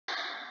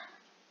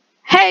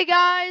Hey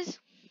guys,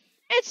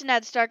 it's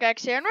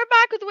NedStarkX here, and we're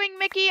back with Wing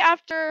Mickey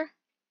after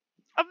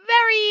a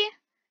very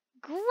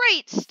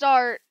great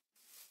start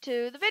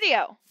to the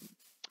video,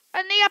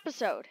 and the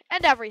episode,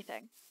 and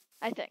everything,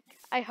 I think.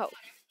 I hope.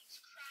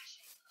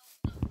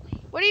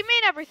 What do you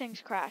mean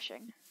everything's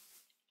crashing?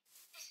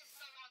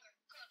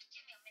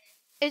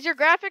 Is your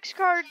graphics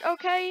card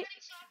okay?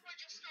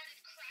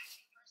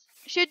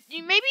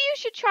 Maybe you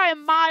should try a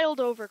mild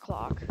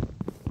overclock.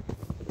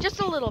 Just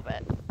a little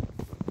bit.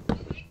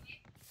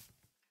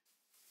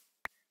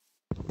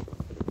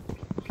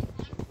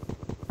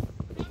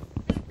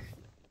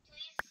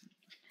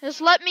 Just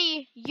let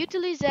me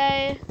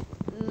utiliser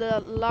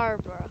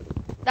l'arbre.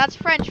 That's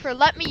French for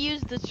let me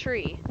use the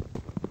tree.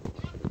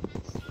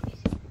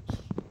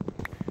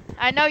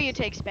 I know you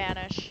take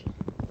Spanish.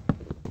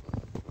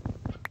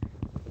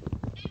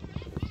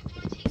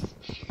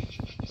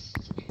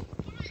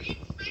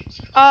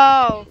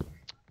 Oh.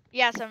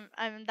 Yes,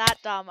 I'm that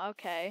dumb.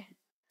 Okay.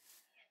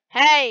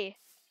 Hey.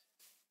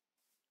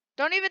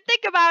 Don't even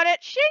think about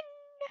it. Shing.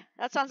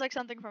 That sounds like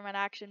something from an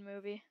action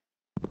movie.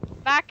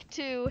 Back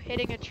to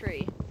hitting a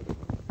tree.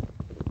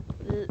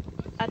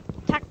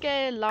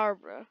 Attaque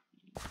l'arbre.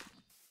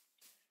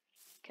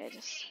 Okay,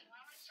 just.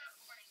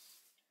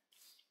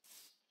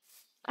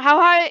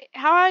 How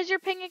high is your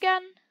ping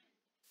again?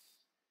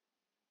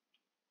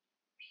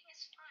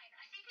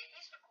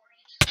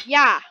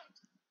 Yeah.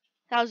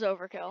 That was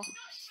overkill.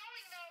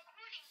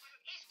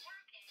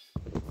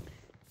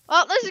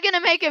 Well, this is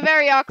gonna make a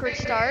very awkward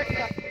start.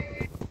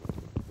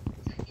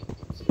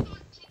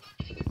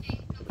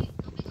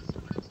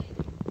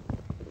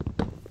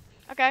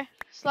 Okay,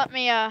 just let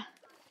me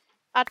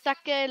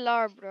attaque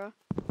l'arbre.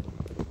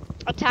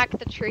 Attack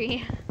the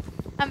tree.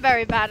 I'm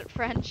very bad at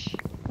French.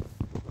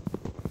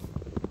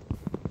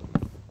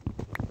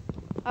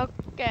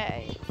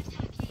 Okay.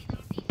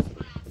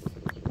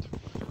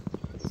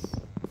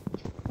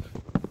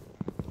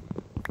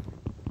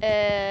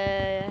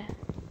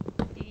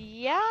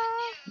 Yeah.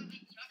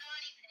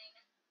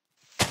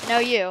 No,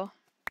 you.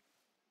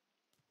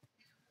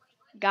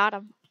 Got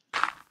him.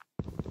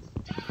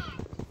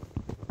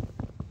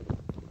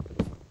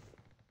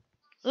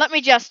 Let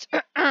me just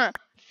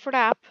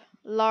frap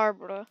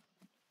l'arbre.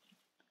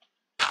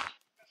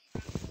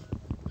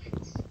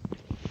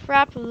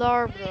 Frap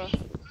l'arbre.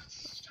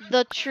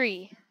 The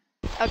tree.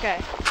 Okay.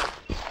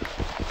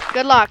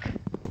 Good luck.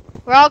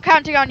 We're all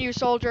counting on you,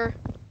 soldier.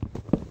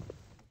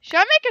 Should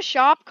I make a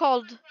shop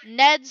called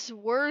Ned's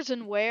Wers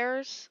and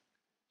Wares?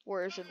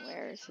 Wers and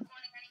Wares.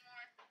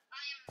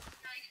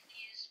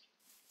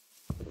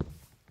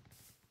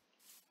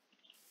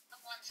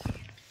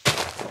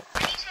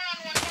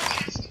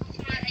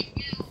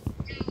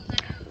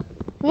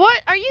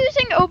 What? Are you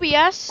using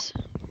OBS?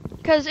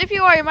 Because if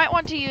you are, you might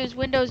want to use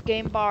Windows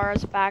Game Bar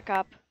as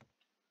backup.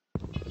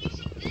 I'm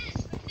using this,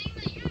 the thing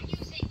that you're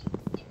using,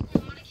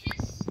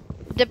 Diplodocus.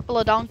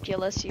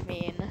 Diplodonculus, you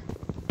mean.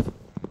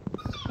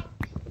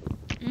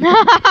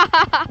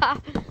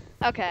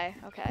 Okay.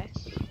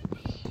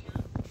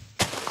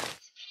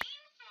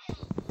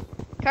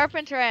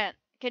 Carpenter Ant,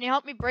 can you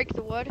help me break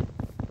the wood?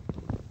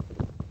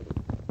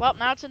 Well,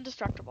 now it's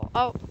indestructible.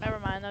 Oh, never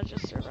mind, that's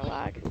just server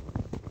lag.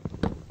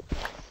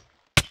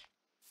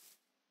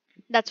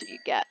 That's what you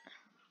get.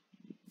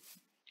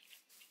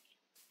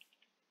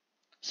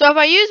 So if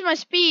I use my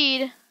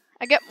speed,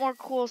 I get more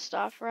cool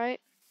stuff, right?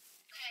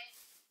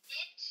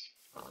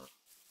 Okay.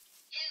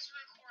 It is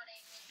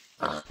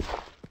recording.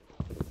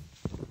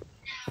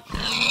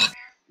 Now,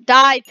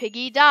 Die,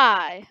 piggy,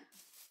 die.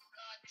 oh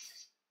god, this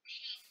is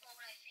painful,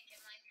 but I think it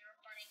might be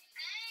recording.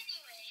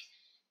 Anyways,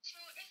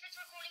 if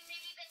it's recording,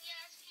 maybe then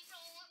yes,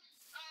 people,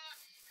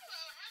 hello,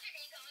 how's your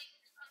day going?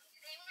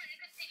 Today we're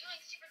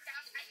continuing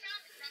SuperCraft. I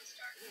found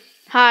NedStark.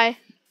 Hi.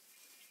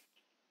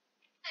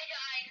 I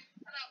died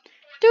about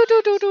 4 Do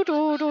do times. do do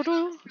do do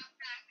do.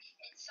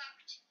 It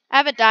sucked. I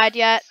haven't died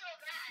yet. So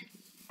bad.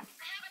 I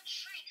have a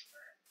treat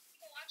for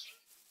people watching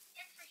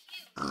and for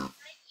you.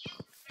 Right? You.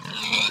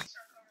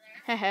 NedStark over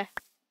there. Hehe.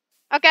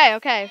 Okay. I may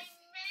or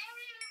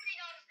may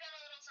not have done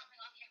a little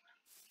something off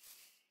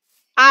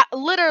camera.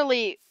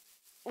 Literally,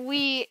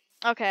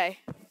 okay.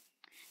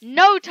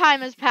 No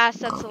time has passed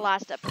since the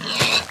last episode. No,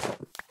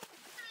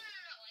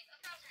 like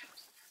 1,000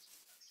 hours passed.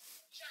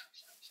 Shut up.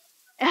 Just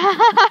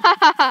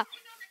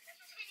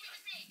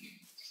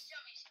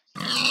show me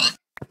something.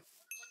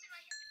 What's in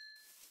my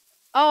hand?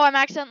 Oh, I'm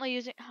accidentally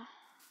using.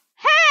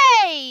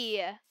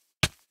 Hey! Oh, no,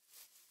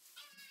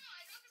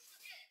 I got this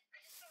legit. I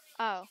just totally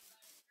Oh.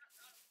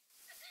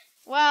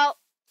 Well,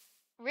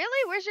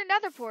 really? Where's your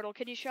nether portal?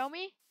 Can you show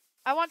me?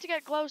 I want to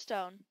get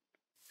glowstone.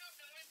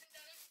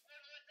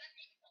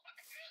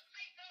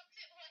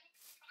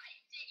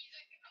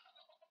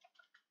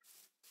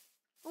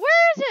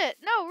 Where is it?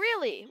 No,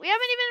 really. We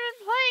haven't even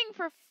been playing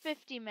for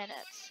 50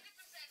 minutes.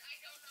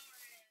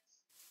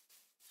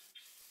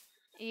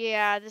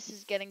 Yeah, this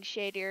is getting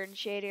shadier and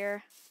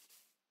shadier.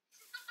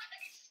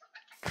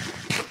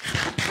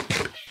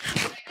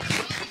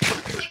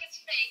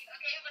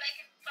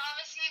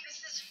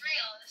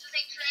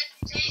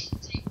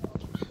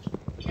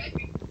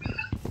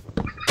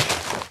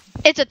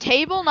 It's a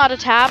table, not a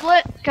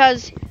tablet,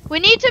 because we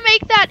need to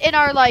make that in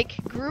our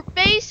like group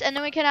base, and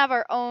then we can have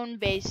our own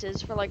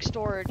bases for like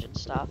storage and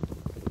stuff. But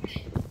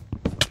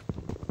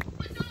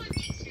no, I'm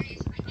being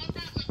serious. I got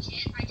that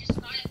legit. I just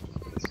got it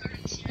before we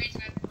started the series,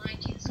 and I've been lying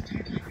to you this entire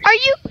time. Are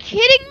you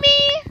kidding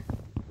me?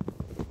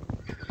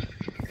 I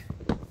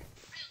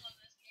love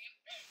this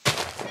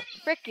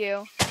game. Frick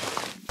you.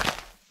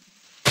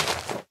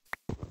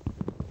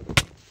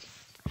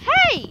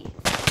 Hey!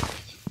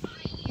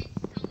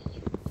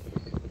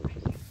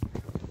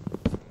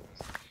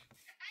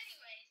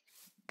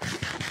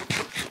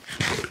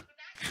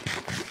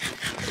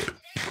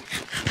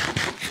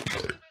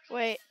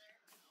 Wait.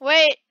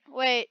 Wait.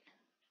 Wait.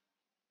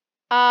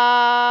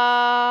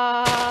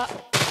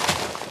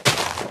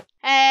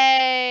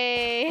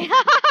 Hey! You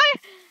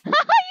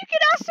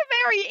can ask to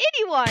marry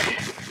anyone!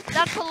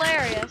 That's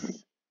hilarious.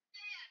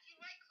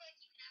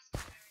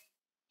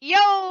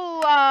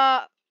 Yo,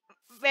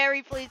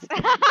 marry please.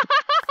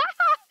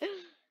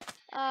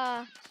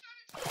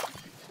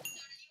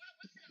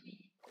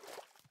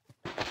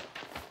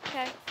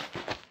 Okay.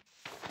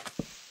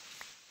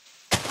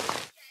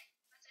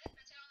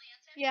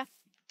 Yeah.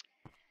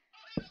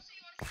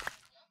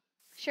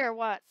 Sure,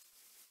 what?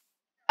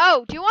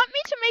 Oh, do you want me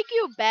to make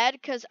you a bed?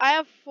 Because I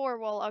have 4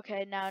 wool.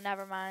 Okay, no,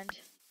 never mind.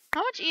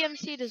 How much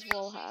EMC does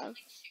wool have?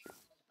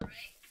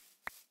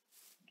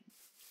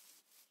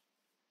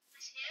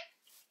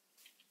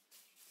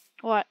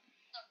 What?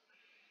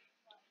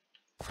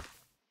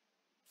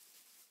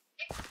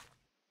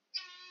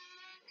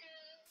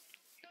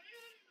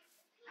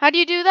 How do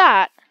you do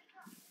that?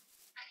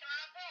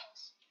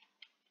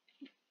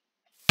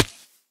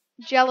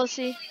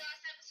 Jealousy.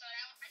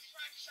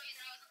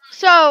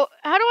 So,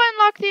 how do I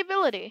unlock the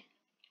ability?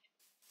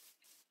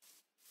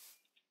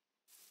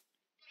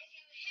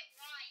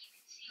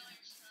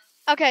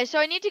 Okay, so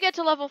I need to get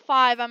to level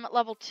 5. I'm at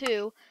level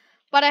 2.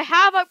 But I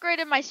have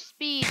upgraded my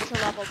speed to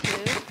level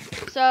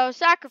 2. So,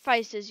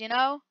 sacrifices, you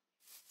know?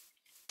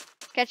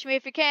 Catch me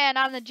if you can.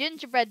 I'm the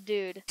gingerbread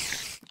dude.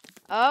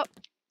 Oh.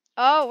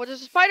 Oh, what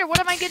is a spider? What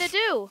am I gonna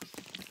do?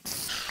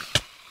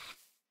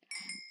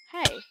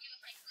 Hey.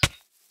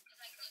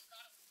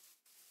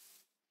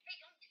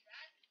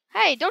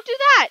 Hey, don't do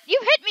that! You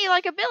hit me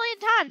like a billion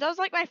times! That was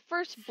like my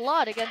first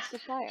blood against the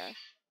fire.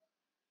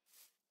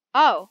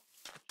 Oh.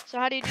 So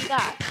how do you do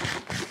that?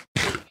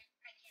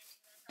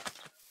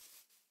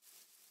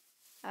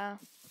 Oh.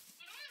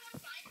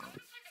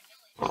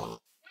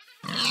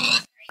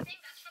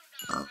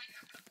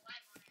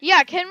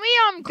 Yeah, can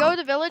we go to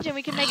the village and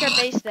we can make our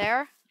base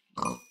there?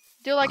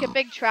 Do like a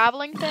big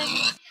traveling thing?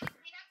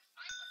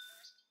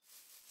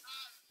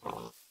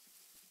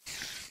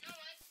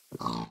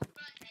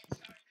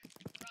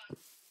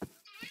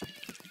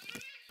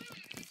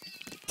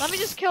 Let me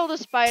just kill the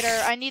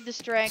spider. I need the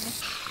string.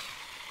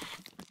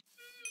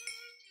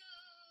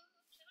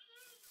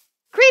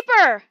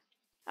 Creeper!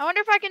 I wonder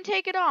if I can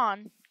take it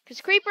on.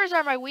 Because creepers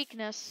are my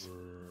weakness.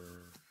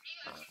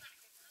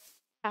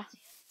 Yeah.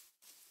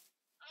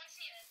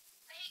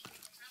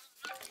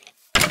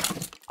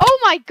 Oh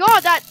my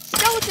god, that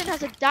skeleton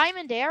has a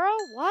diamond arrow?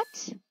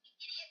 What?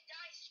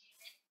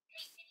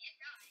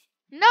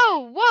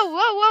 No! Whoa,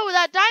 whoa, whoa!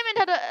 That diamond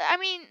had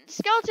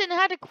skeleton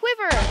had a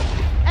quiver!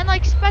 And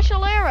like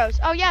special arrows.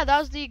 Oh yeah, that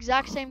was the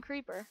exact same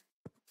creeper.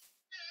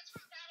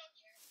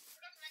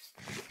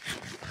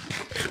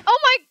 Oh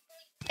my!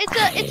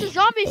 It's a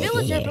zombie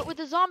villager, but with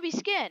a zombie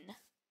skin.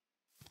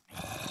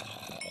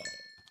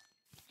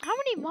 How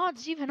many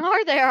mods even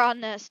are there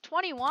on this?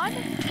 21?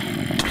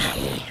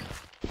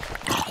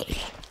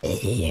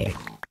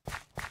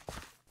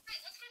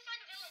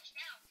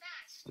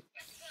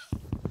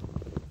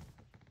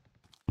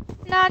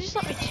 Nah, just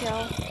let me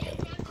chill.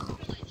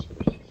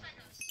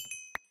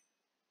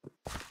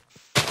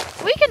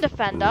 We can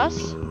defend us.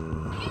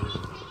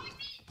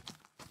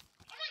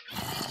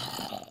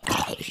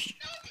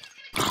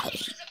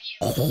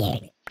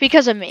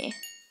 Because of me.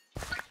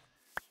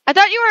 I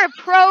thought you were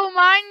a pro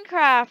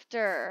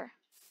Minecrafter.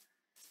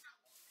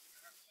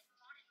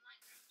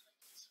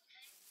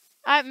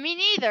 Me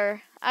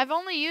neither. I've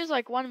only used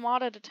like 1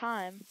 mod at a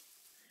time.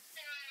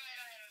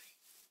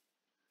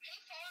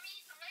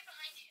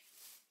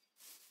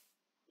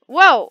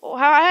 Whoa!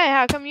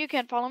 How come you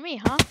can't follow me,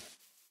 huh?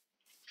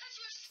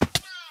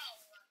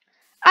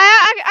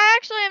 I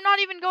actually am not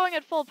even going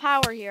at full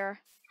power here.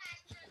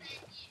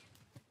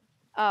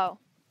 Oh.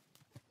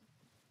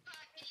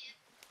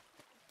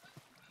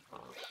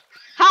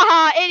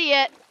 Haha,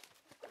 idiot!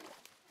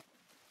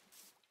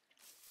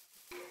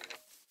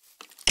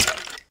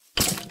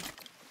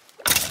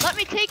 Let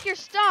me take your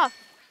stuff.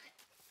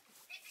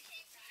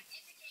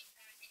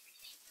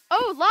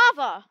 Oh,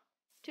 lava!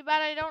 Too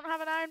bad I don't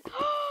have an iron.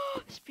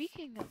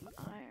 Speaking of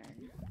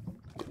iron.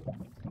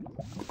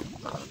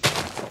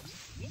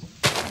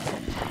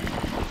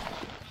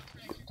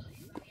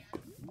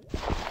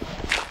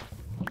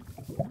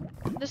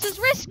 This is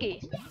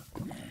risky.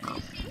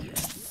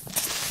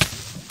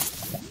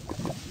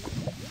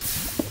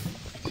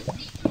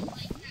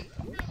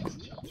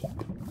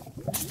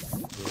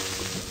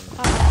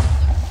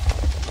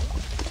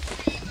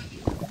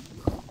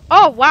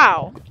 Oh,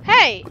 wow.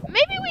 Hey,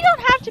 maybe we don't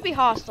have to be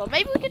hostile.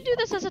 Maybe we can do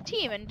this as a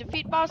team and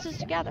defeat bosses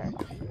together.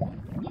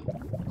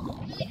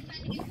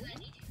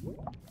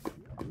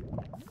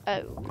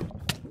 Oh.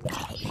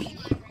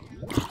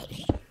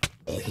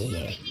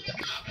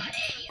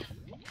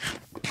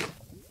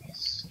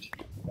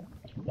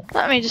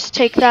 Let me just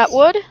take that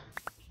wood.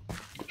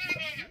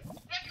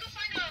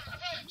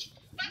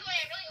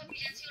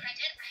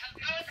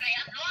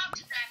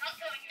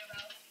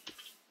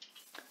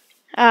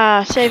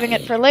 Saving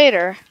it for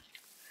later.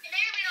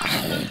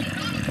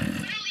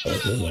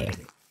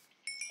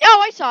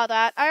 Oh, I saw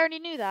that. I already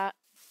knew that.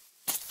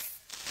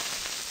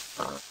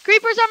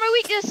 Creepers are my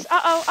weakness.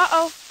 Uh-oh,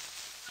 uh-oh.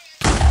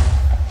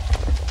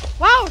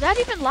 Wow, that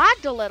even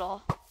lagged a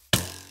little.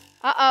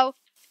 Uh-oh.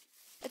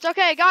 It's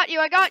okay, I got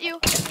you, I got you.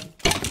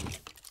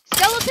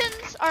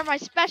 Skeletons are my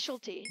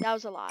specialty. That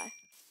was a lie.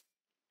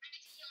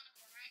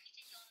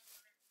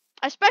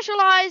 I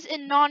specialize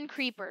in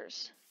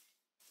non-creepers.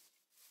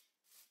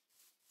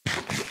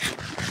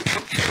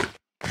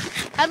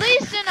 At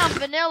least in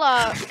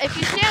vanilla, if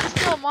you stand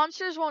still,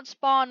 monsters won't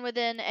spawn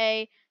within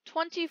a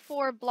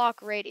 24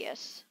 block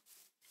radius.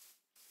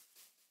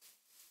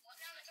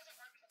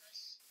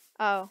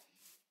 Oh.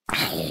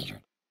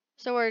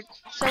 So we're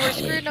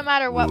screwed no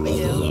matter what we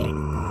do.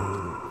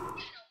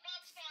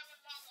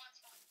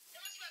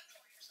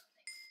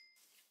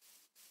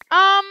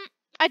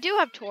 I do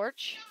have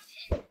torch.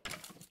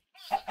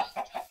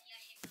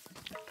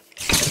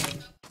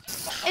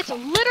 It's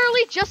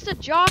literally just a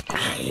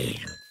jockey.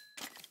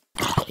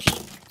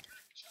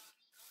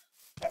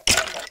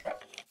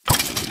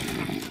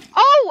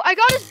 Oh, I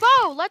got his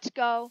bow. Let's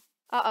go.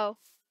 Uh-oh.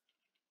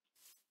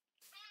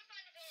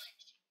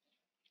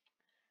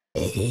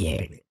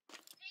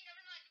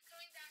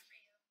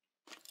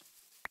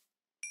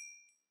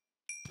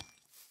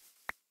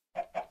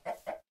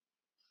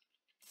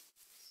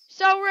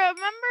 So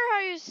remember how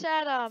you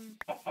said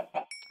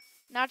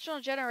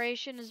natural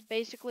generation is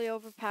basically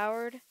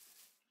overpowered?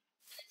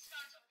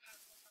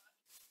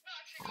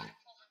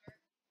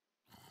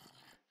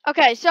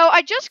 Okay, so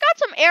I just got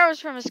some arrows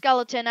from a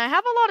skeleton. I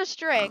have a lot of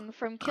string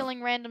from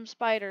killing random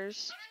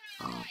spiders.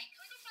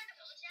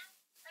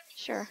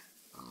 Sure.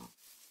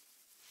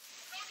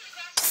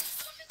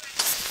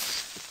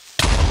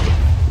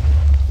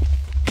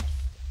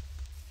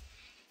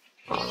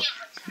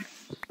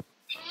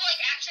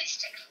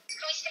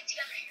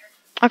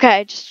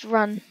 Okay, just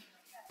run.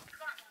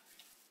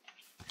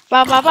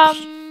 Bum, bum,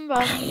 bum,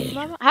 bum,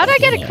 bum. How did I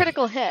get a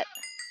critical hit?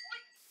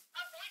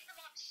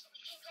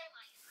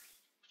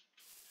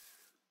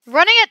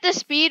 Running at this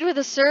speed with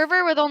a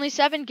server with only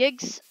 7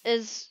 gigs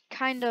is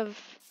kind of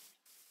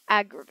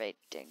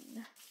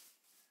aggravating.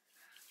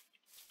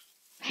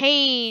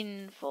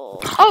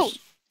 Painful. Oh!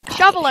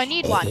 Shovel, I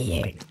need one.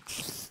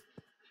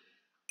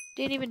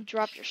 Didn't even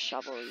drop your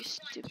shovel, you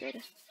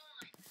stupid.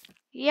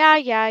 Yeah.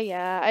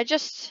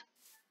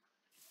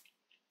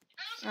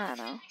 I don't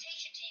know.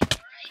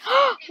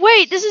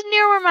 Wait, this is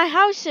near where my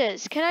house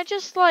is. Can I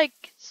just, like,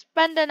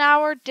 spend an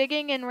hour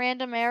digging in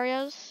random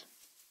areas?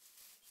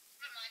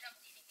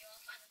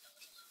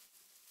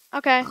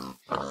 Okay.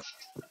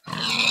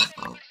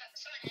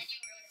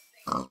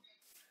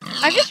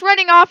 I'm just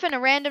running off in a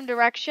random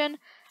direction.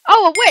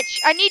 Oh, a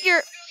witch! I need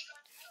your...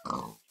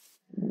 Oh,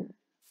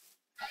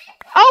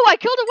 I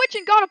killed a witch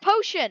and got a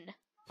potion!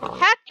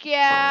 Heck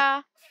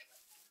yeah!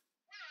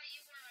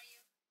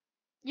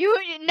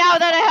 Now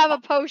that I have a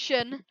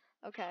potion.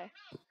 Okay.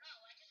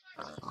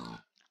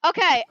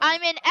 Okay,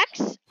 I'm in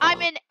X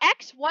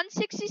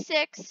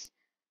 166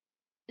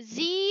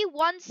 Z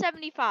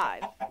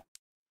 175.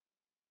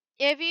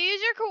 If you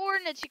use your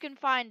coordinates, you can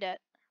find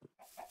it.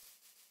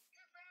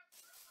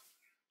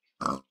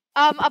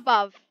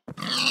 Above.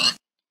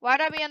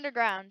 Why'd I be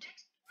underground?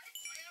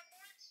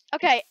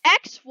 Okay,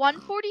 X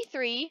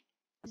 143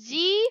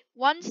 Z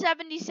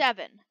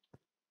 177.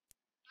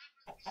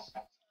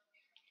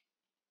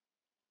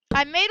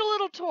 I made a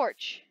little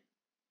torch.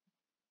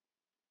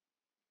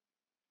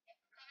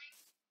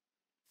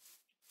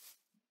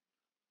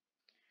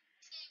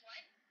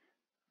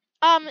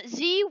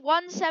 Z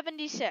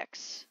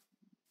 176.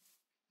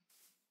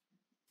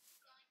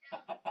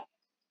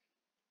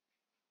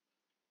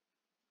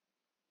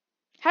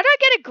 How do I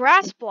get a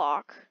grass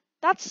block?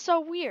 That's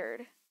so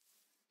weird.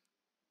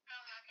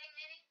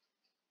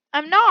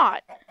 I'm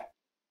not.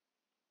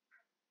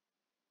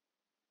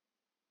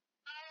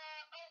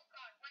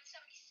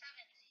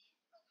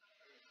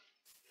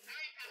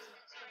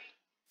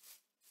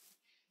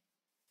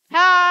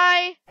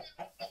 Hi.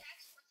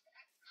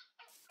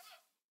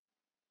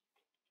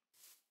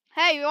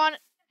 Hey,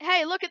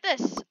 hey, look at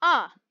this.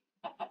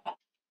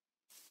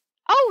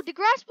 Oh, the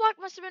grass block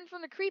must have been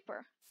from the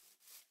creeper.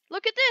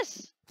 Look at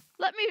this.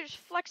 Let me just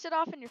flex it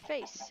off in your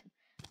face.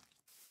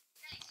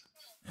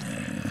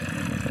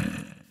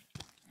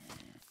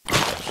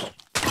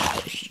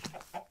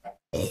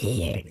 You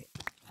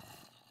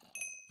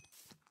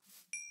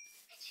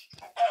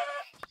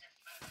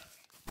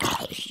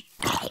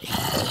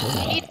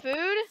need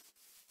food?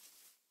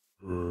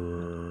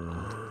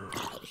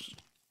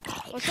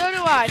 Well, so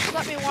do I. Just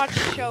let me watch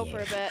the show for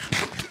a bit.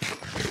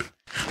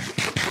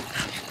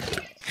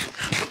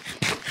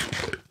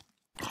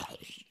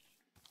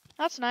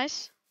 That's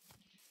nice.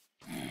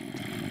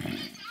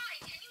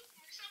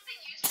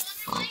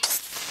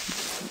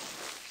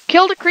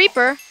 Killed a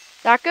creeper.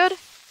 That good?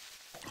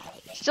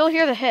 Still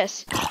hear the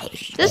hiss.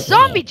 This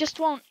zombie just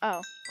won't...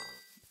 Oh.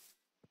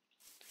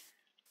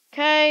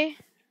 Okay.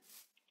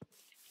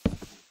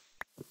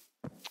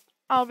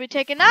 I'll be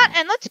taking that,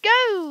 and let's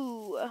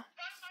go!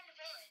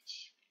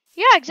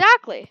 Yeah,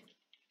 exactly.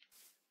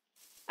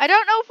 I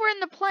don't know if we're in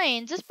the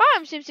plains. This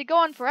biome seems to go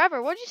on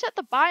forever. What did you set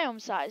the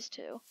biome size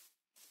to?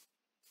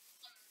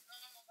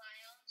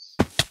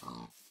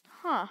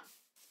 Huh.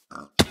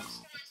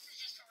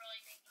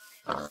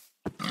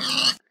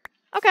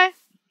 Okay.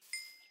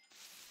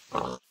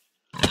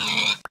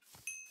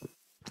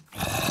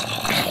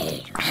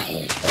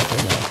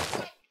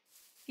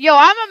 Yo,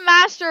 I'm a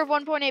master of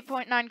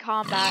 1.8.9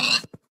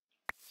 combat.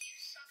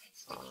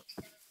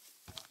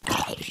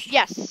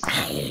 Yes,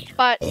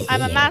 but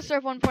I'm a master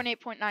of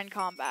 1.8.9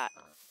 combat.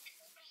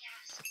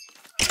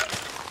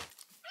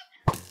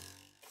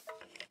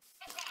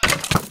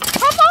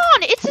 Come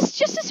on! It's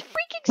just this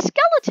freaking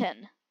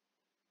skeleton!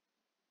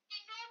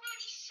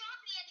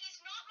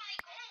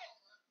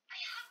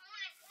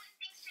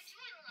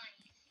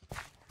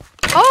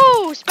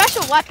 Oh,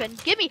 special weapon.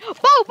 Give me... Bow,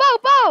 bow,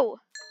 bow!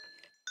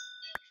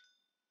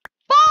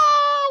 Bow!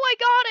 I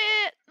got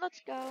it!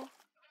 Let's go.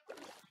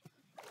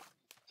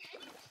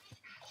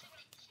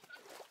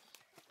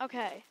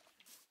 Okay.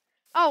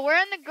 Oh, we're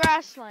in the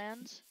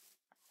grasslands.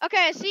 Okay,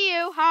 I see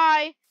you.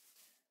 Hi.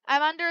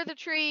 I'm under the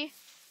tree.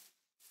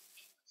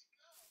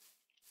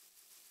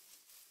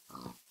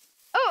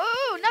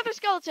 Oh, another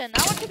skeleton.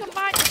 I want to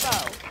combine the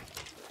bow.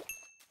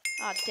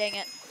 Oh, dang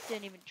it.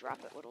 Didn't even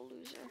drop it. What a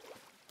loser.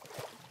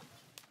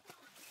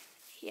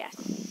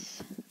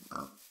 Yes.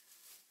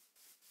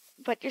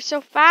 But you're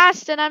so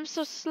fast and I'm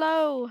so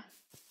slow.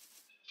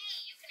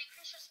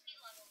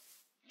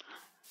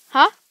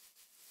 Huh?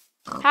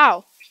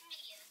 How?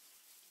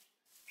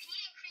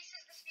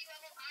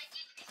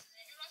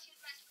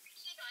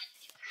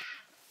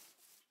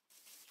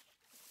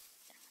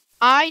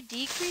 I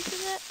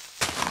decreases it?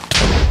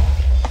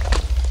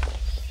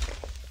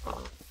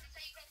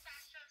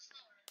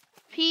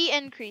 P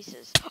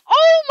increases.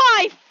 Oh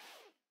my!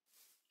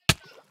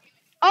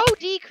 O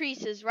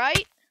decreases,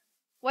 right?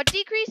 What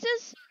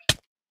decreases?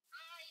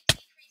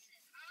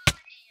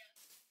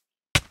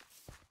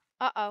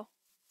 Uh-oh.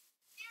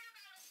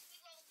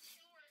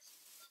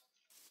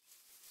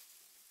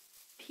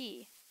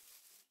 P.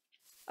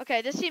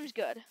 Okay, this seems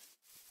good.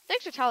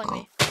 Thanks for telling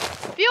me.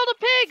 Field of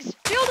pigs!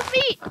 Field of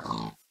meat!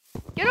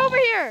 Get over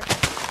here!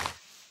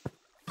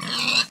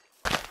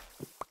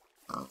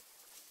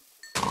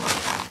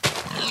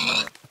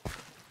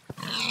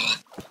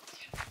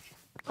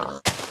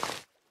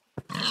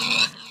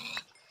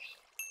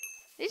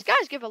 These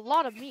guys give a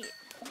lot of meat.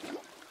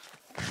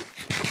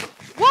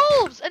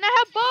 Wolves! And I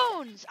have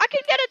bones! I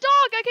can get a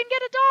dog! I can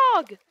get a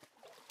dog!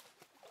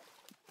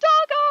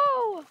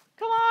 Doggo!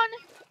 Come on!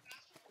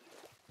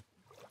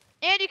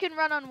 And you can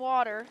run on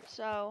water,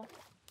 so...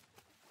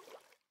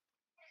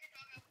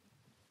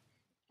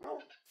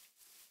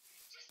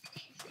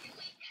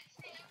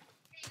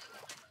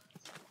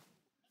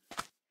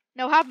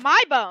 No, have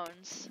my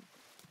bones!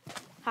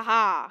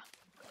 Haha.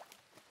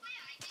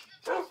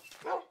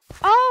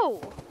 Oh!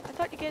 I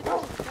thought you gave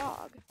those to the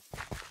dog.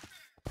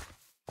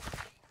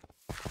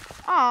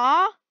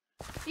 Aw!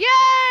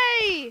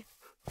 Yay!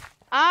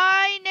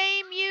 I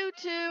name you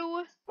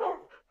to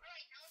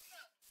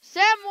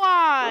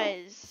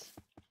Samwise!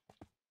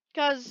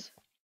 Cause...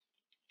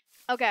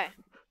 Okay.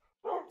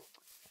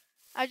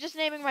 I'm just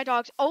naming my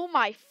dogs. Oh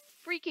my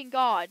freaking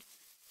god.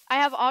 I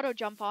have auto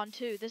jump on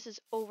too. This is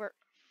over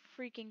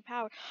freaking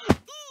power.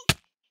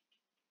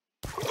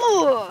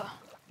 Ugh.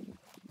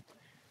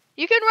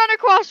 You can run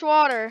across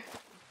water.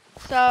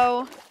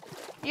 So,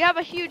 you have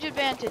a huge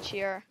advantage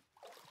here.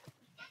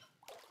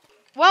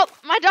 Well,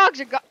 my dogs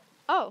are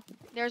Oh,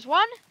 there's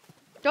one.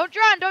 Don't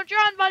drown,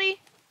 buddy.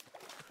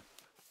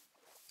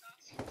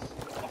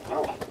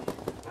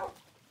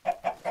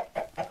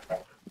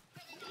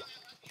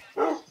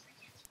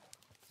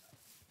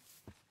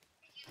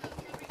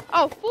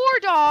 Oh, 4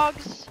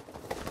 dogs.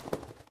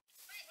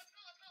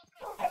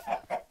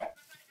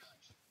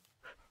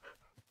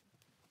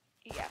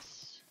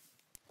 Yes.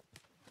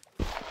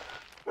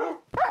 Oh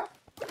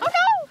no!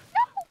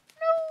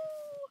 No!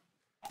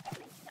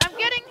 I'm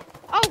getting...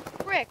 Oh,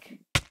 frick.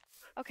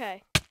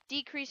 Okay.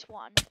 Decrease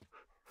 1.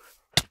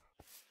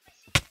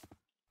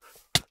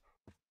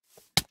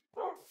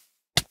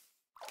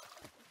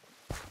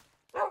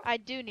 I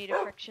do need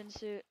a friction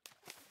suit.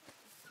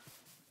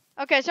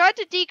 Okay, so I had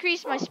to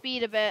decrease my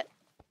speed a bit.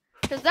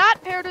 Because that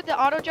paired with the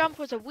auto jump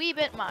was a wee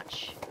bit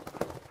much.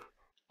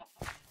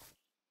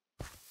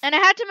 And I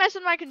had to mess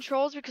with my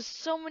controls because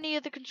so many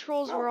of the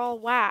controls were all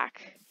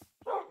whack.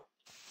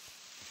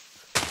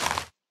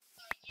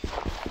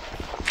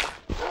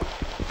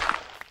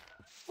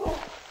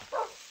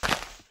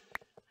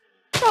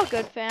 It's all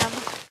good, fam.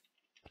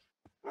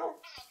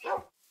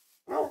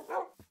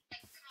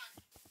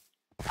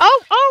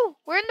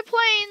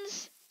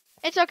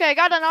 okay. I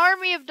got an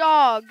army of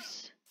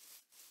dogs.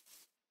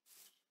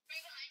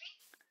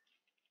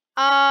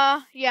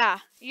 Yeah.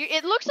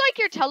 It looks like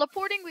you're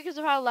teleporting because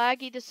of how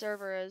laggy the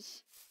server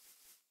is.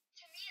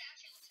 To me, it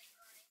actually looks like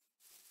you're running.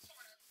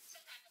 Sort of.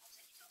 Sometimes it looks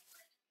like you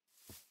teleported.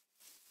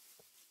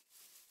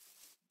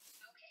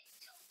 Okay, you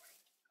teleported.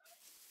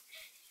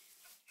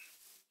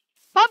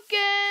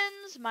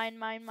 Pumpkins! Mine,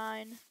 mine,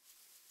 mine.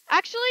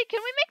 Actually,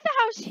 can we make the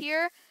house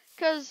here?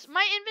 Because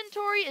my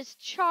inventory is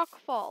chock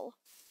full.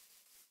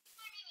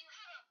 I mean, you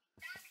have a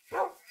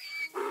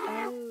backpack,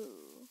 right? Oh.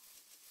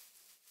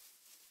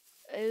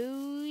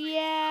 Oh,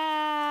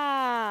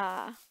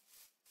 yeah.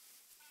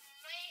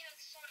 May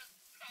have sort of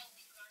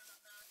probably forgot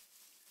about that.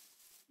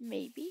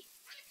 Maybe.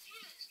 I'm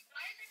confused.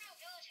 Why are there no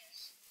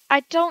villages? I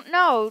don't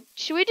know.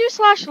 Should we do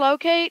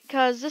 /locate?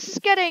 Because this is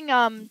getting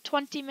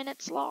 20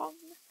 minutes long.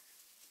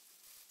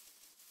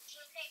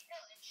 Locate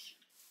village.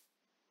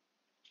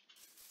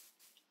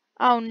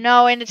 Oh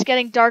no, and it's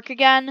getting dark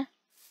again.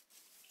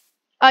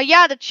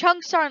 Yeah, the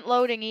chunks aren't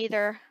loading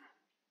either.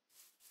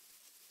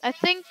 I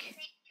think.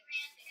 Locate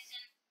command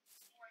isn't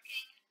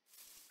working.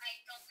 I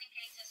don't think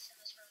it exists in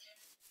this version.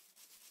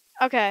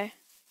 Okay. I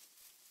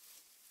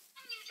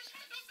mean, you just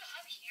want to build the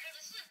hub here.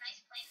 This is a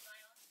nice plain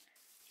biome.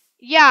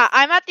 Yeah,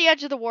 I'm at the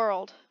edge of the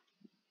world.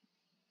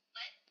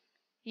 What?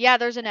 Yeah,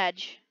 there's an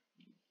edge.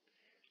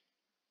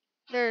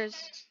 There's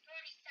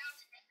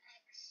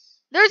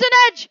 40,000x. There's an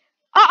edge!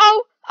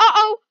 Uh-oh!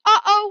 Uh-oh!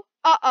 Uh-oh!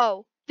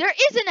 Uh-oh! There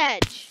is an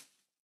edge!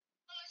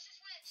 Oh, it's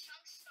just when the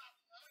chunks stop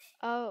loading.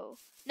 Oh.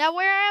 Now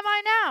where am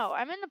I now?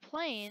 I'm in the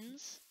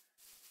plains.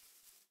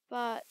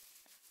 But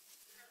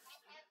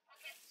I'll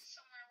get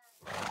somewhere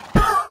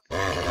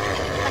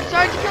where I'm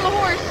sorry to kill a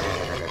horse.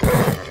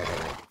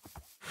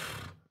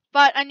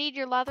 But I need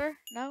your leather.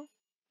 No?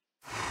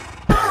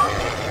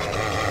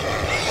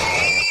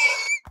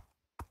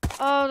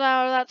 Oh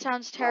no, that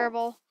sounds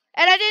terrible.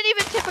 And I didn't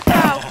even tip a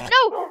cow.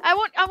 No! I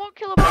won't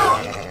kill a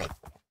pig.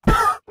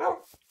 No!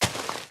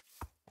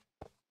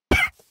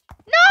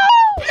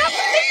 Not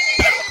the baby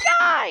of the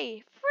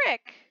guy!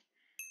 Frick.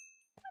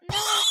 No.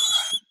 No!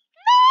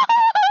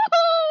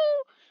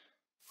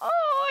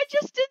 Oh, I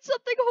just did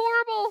something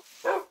horrible.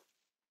 oh,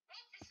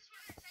 this is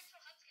where our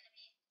central hub's gonna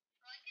be.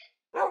 I like it.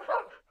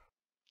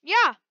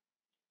 Yeah. You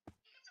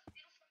got some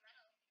beautiful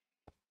meadow.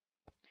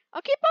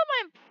 I'll keep all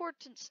my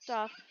important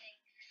stuff.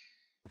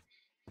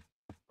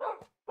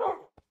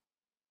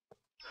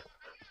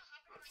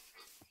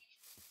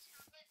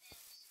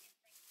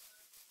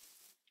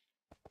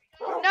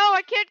 No,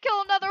 I can't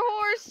kill another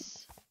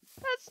horse.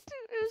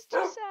 It was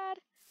too sad.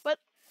 But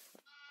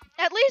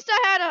at least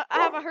I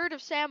have a herd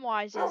of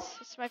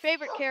Samwises. It's my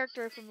favorite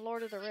character from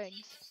Lord of the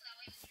Rings.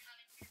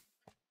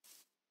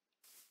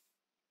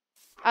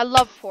 I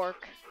love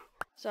pork.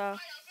 So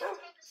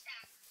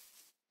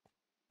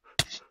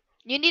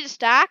you need a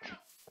stack?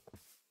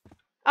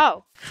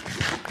 Oh.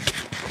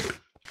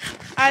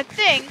 I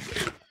think.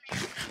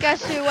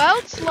 Guess who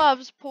else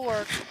loves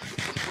pork?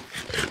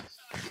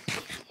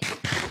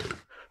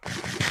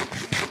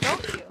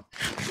 Don't you?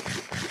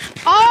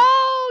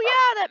 Oh,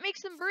 yeah, that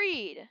makes them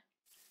breed.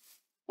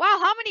 Wow,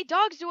 how many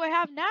dogs do I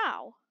have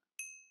now?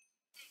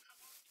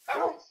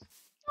 Oh,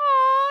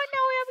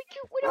 now we have a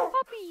cute little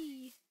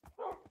puppy.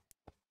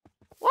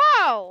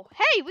 Wow.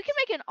 Hey, we can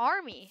make an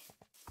army.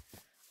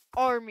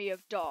 Army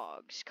of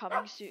dogs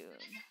coming soon.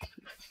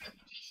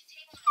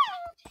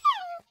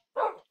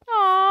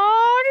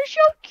 Oh, they're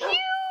so cute.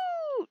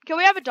 Can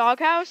we have a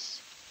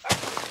doghouse?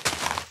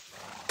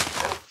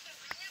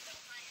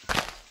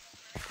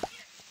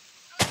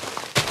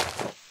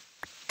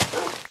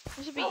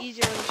 This would be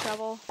easier with a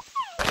shovel.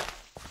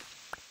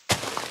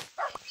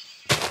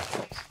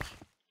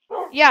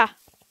 Yeah,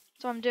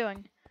 that's what I'm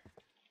doing.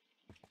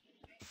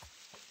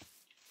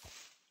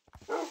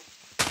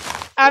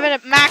 I have it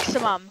at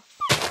maximum.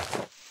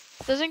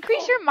 Does it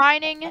increase your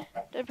mining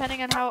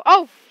depending on how?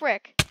 Oh,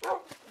 frick.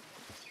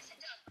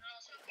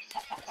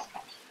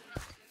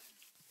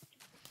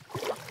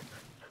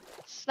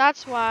 So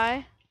that's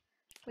why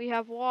we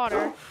have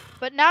water.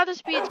 But now the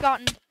speed's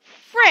gotten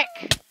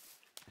frick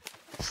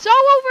so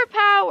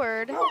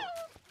overpowered.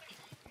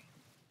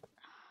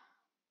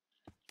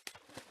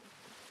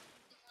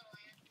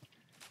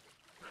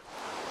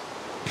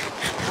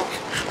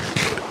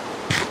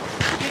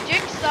 You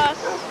jinxed us.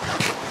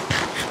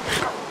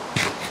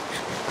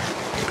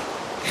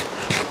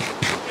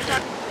 You're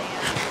talking to the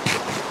ant.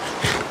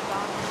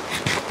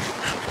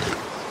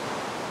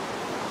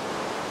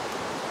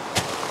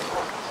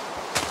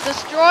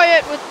 Destroy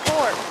it with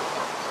pork.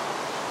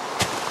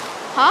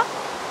 Huh?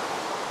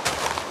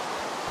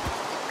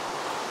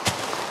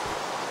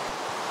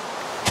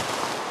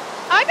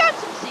 I got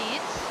some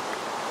seeds.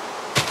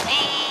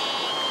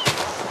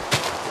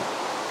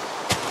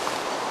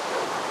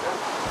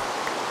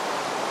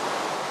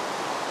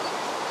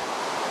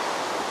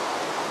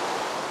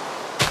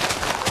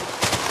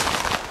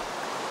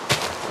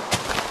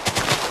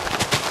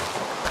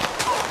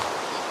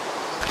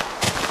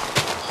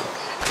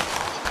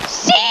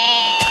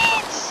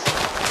 Seeds!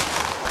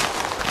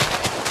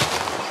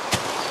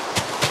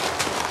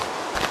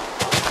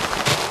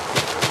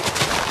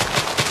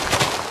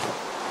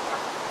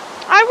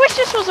 I wish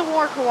this was a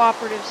more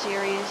cooperative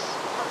series.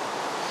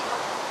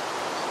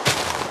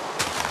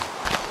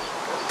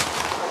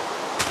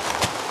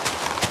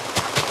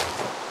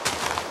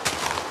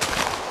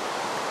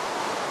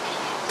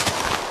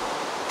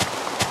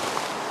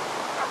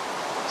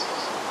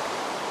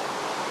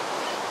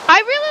 I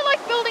really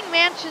like building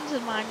mansions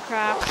in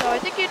Minecraft, so I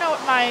think you know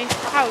what my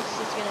house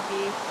is gonna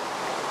be.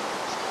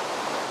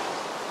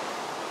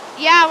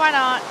 Yeah, why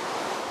not?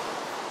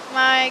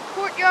 My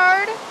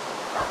courtyard.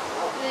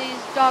 These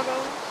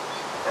doggos.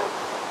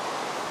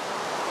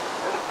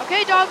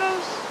 Okay,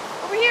 doggos.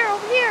 Over here,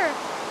 over here.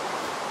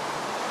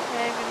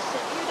 Okay, I'm gonna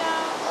sit you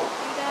down, sit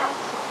you down,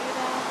 sit you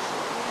down, sit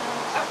you down,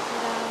 sit you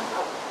down.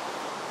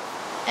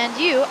 And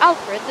you,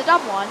 Alfred, the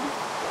dumb one.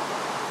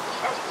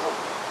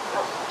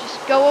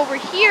 Just go over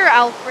here,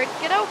 Alfred.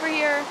 Get over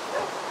here.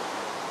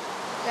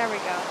 There we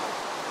go.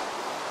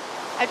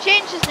 I've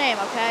changed his name,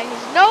 okay?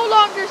 He's no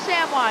longer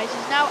Samwise.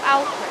 He's now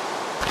Alfred.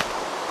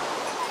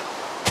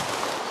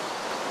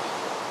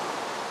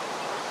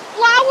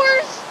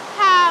 Flowers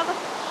have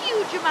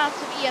huge amounts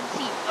of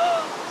EMC.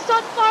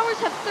 Sunflowers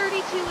have 32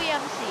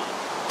 EMC.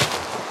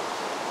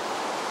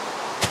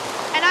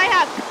 And I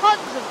have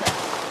tons of them.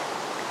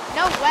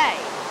 No way.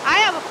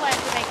 I have a plan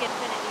to make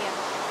infinite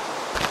EMC.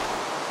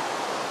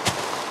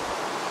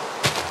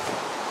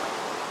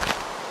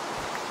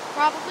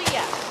 Probably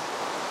yes.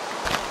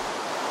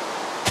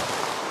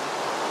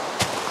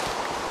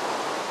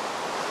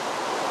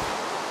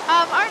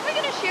 Aren't we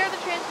gonna share the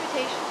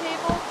transportation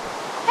table?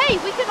 Hey,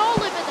 we can all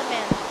live in the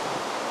mansion.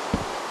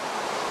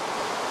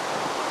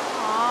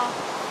 Aww.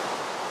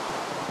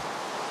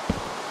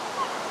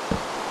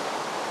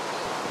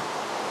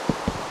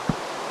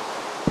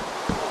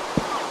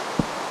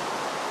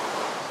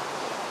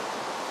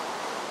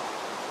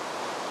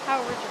 How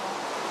original.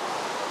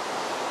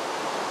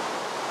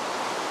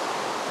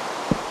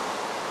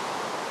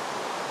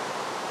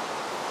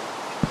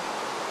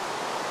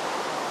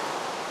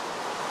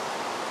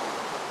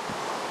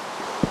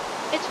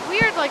 It's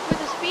weird, like with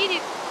the speed,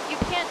 you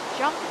can't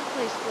jump and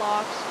place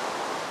blocks,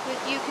 but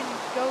you can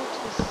go to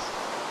the,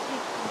 you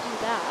can do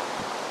that.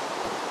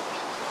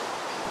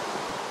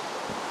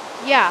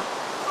 Yeah.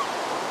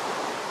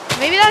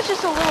 Maybe that's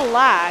just a little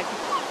lag.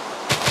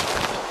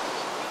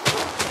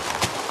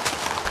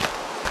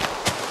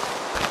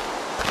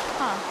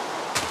 Huh.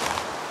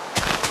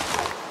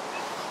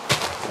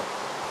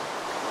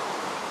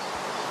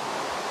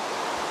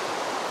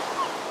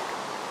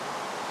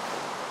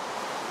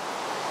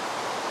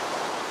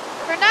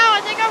 For now,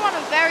 I think I want a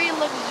very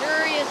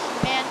luxurious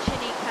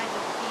mansion-y kind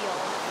of feel.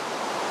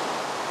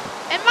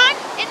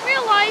 In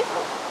real life,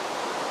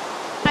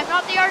 I'm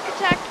not the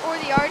architect or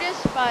the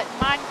artist, but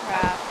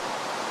Minecraft.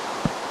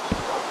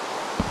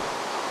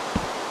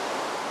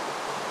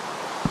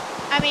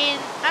 I mean,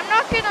 I'm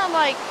not gonna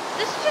like,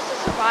 this is just a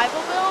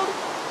survival build,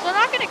 so I'm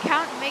not gonna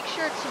count and make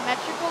sure it's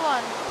symmetrical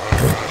on...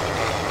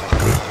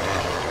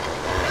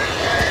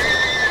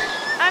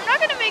 I'm not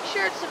gonna make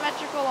sure it's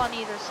symmetrical on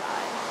either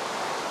side.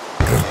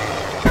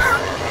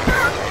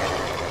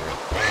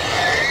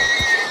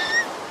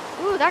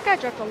 Ooh, that guy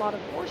dropped a lot of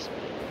horse meat.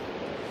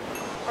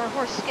 Or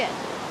horse skin.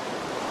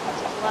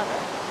 That's his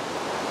leather.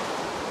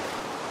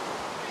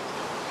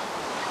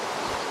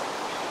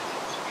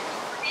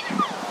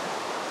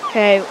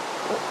 Okay.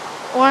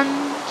 1, 2,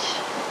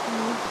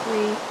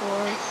 3,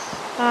 4,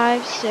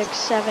 5, 6,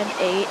 7,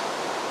 8.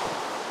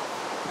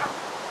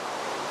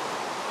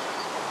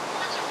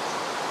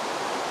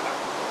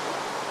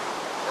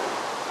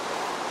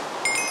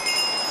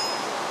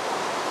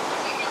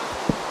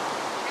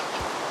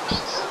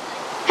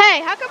 Hey,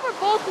 how come we're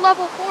both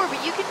level 4,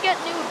 but you can get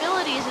new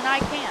abilities and I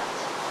can't?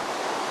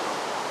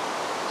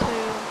 2, 3,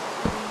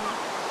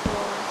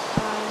 4,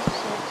 5,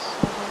 6,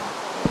 7,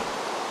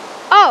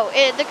 8. Oh,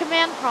 the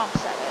command prompt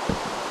said it.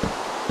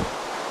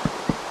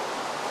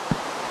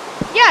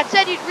 Yeah, it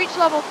said you'd reach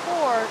level 4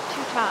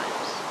 2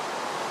 times.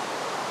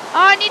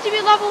 Oh, I need to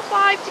be level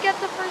 5 to get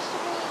the first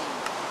ability.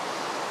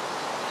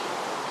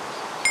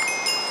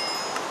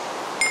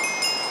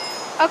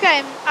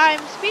 Okay,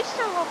 I'm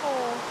speedster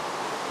level...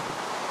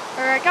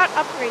 Or I got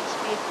upgrade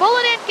speed.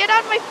 Bulletin, get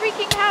out of my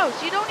freaking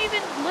house. You don't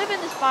even live in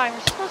this biome.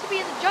 You're supposed to be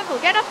in the jungle.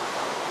 Get up.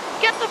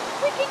 Get the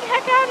freaking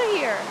heck out of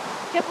here.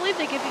 Can't believe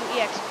they give you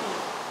EXP.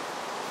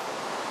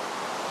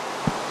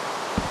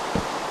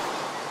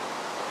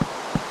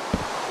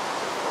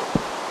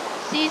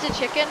 Sees a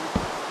chicken.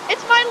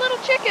 It's my little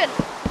chicken.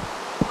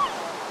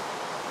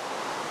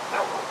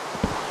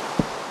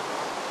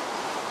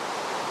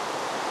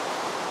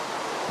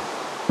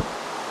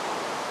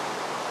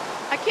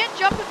 I can't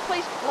jump and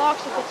place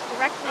blocks if it's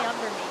directly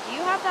under me. Do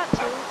you have that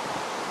too?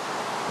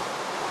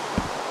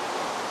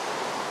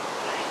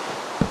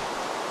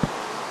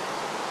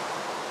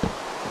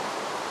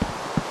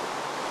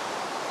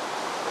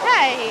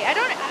 Hey, I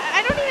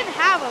don't even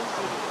have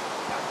OCD.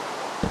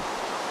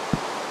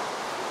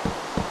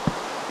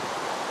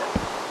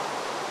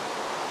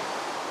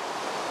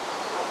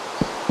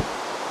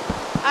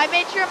 I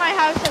made sure my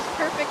house has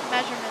perfect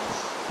measurements.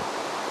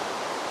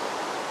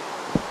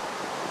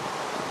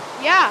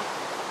 Yeah.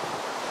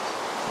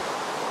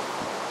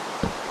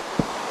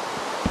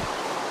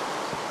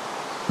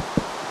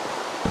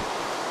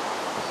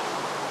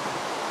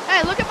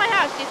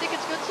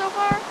 so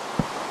far?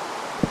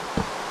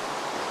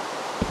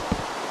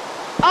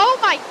 Oh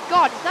my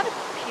god, is that a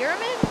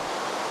pyramid?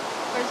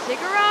 Or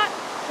ziggurat?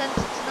 Since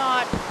it's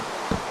not...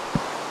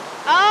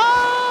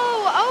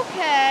 Oh,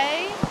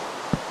 okay.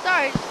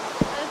 Sorry,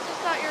 I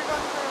just thought you were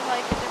going for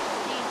like a different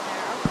theme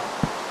there.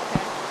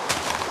 Okay.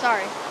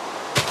 Sorry.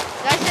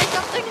 Did I say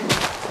something?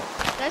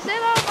 Did I say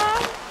that out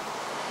loud?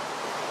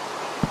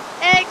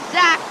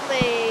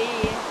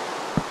 Exactly.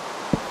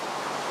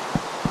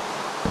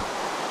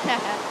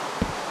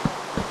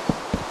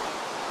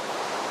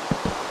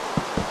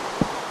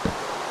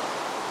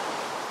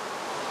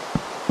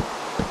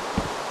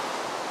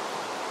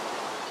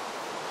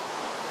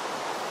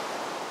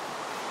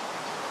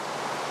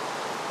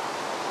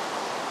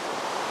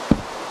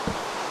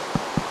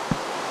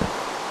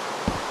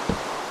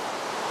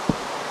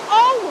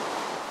 Oh!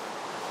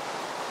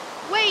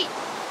 Wait!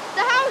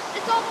 The house!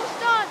 It's almost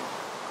done!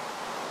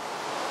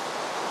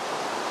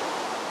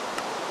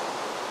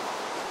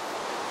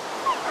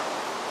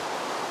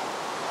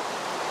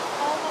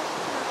 Almost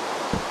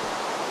perfect.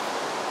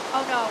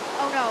 Oh no,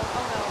 oh no,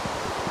 oh no.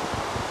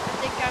 I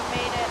think I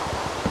made it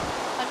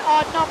an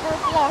odd number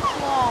of blocks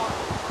long.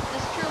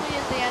 This truly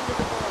is the end of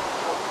the world.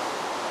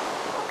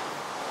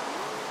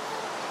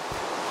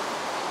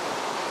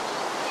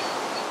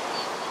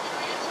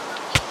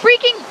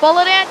 Freaking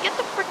bullet ant, get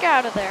the frick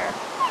out of there.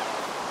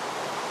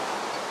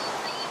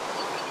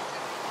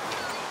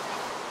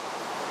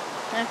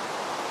 Eh.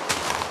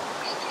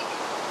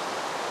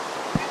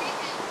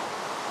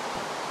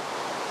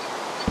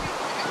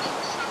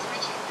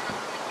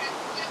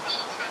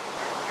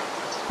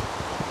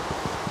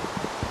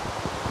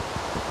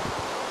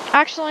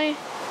 Actually,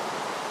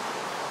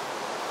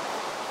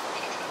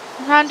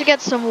 time to get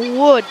some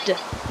wood.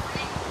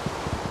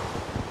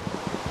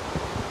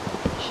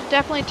 Should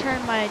definitely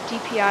turn my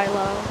DPI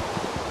low.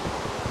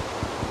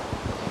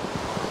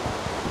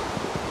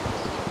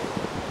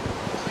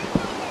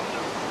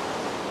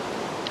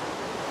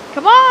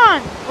 Come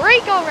on,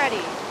 break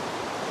already.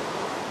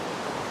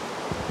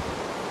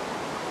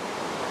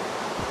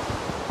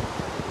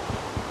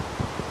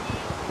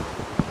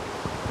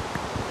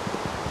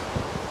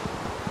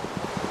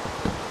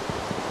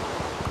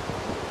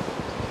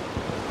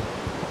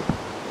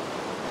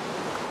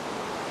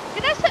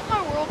 Can I set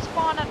my world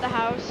spawn at the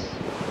house?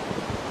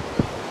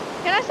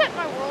 Can I set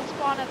my world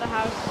spawn at the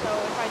house so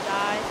if I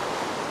die,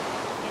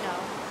 you know?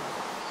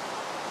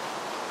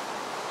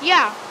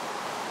 Yeah.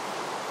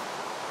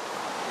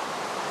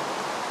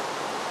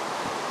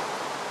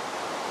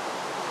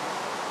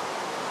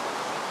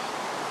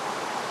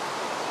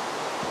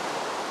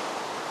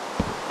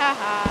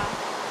 Haha.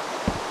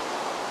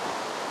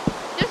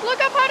 Just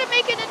look up how to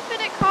make an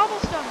infinite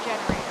cobblestone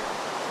generator.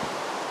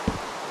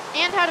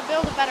 And how to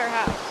build a better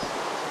house.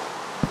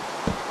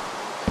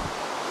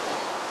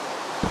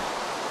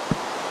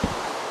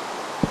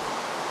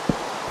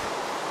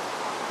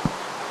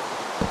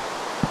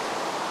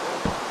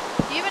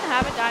 Do you even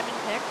have a diamond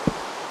pick?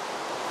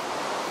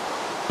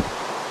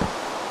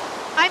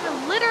 I'm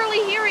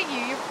literally hearing you.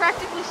 You're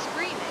practically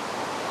screaming.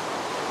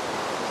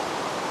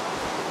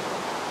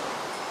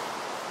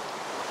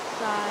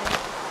 Sigh.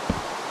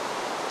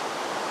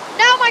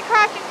 Now my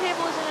crafting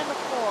table isn't in the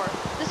floor.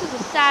 This is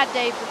a sad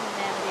day for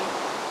humanity.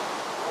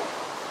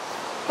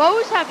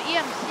 Bows have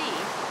EMC.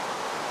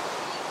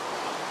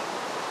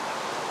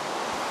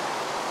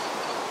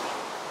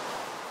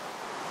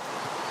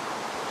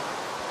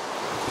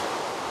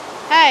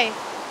 Hey.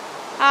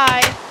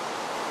 Hi.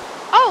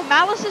 Oh,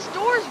 Malice's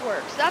doors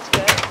works. That's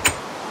good.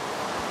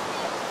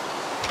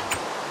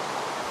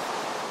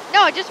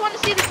 No, I just want to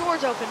see the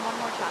doors open one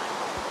more time.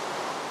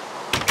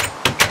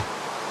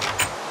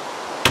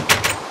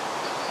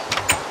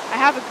 I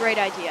have a great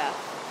idea.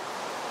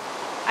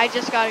 I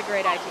just got a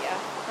great idea.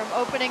 From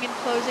opening and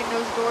closing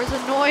those doors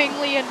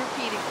annoyingly and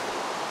repeatedly.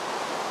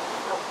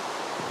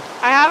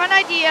 I have an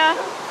idea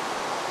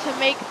to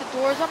make the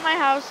doors on my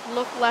house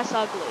look less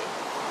ugly.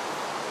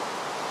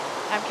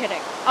 I'm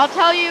kidding. I'll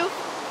tell you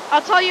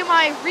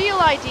my real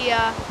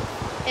idea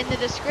in the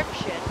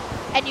description.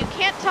 And you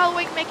can't tell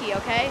Wing Mickey,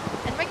 okay?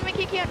 And Wing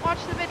Mickey can't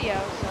watch the video,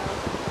 so.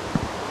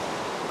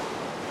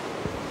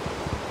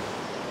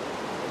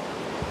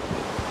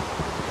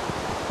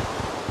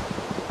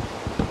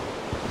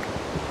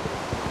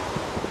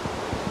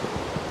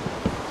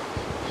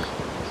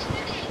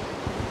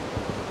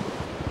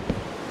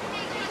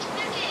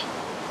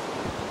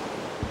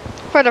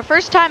 For the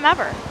first time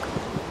ever.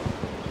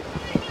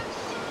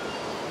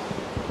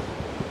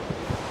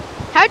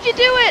 How'd you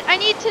do it? I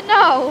need to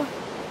know.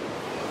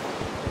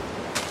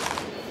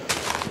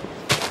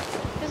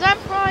 Because I'm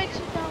probably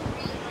too dumb.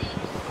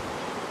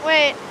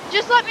 Wait,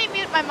 just let me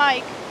mute my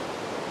mic.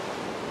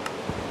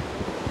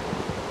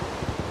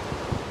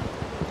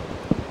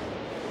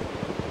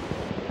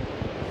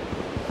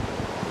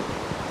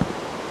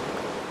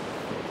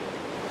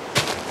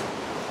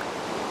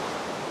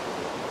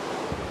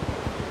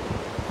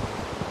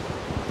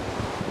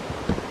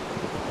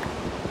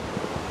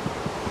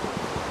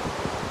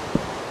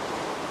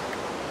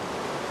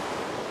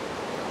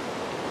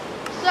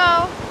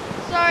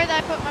 Sorry that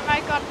I put my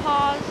mic on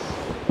pause.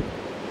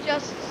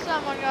 Just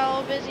someone got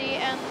a little busy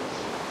and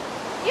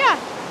yeah,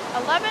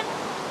 11,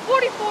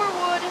 44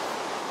 wood.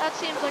 That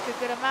seems like a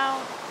good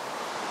amount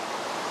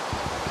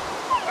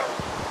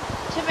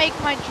to make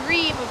my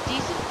dream of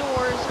decent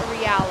doors a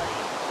reality.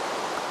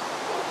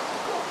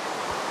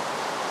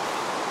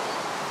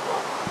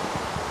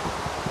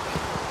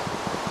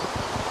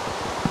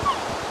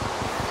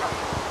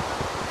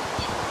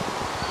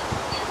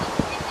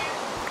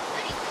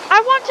 I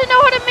want to know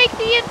how to make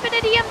the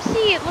infinite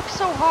EMC. It looks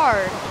so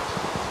hard.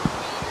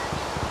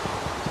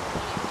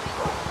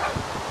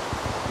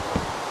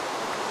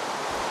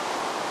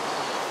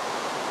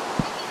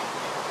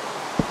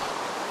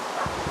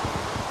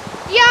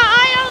 Yeah,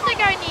 I don't think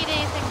I need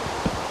anything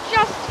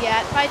just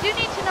yet, but I do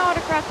need to know how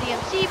to craft the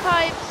EMC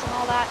pipes and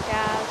all that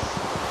jazz.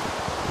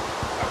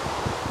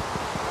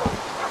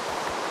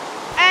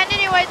 And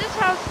anyway, this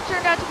house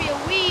turned out to be a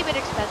wee bit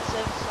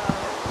expensive, so...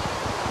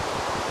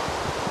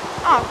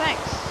 Oh,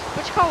 thanks.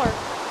 Which color?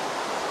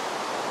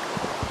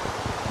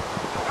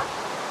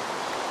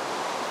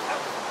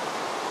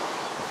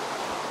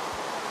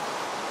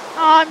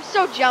 Oh, I'm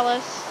so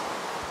jealous.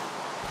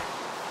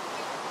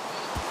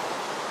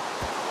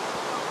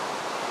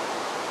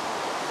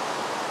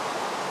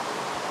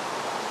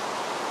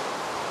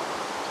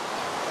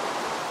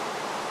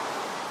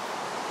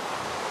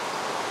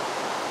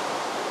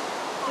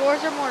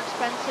 Doors are more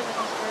expensive in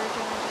this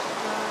version, I just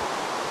forgot.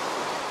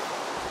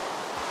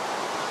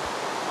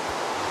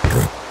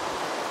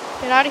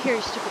 Get out of here,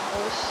 you stupid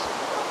horse.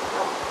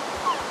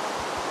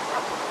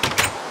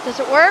 Does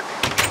it work?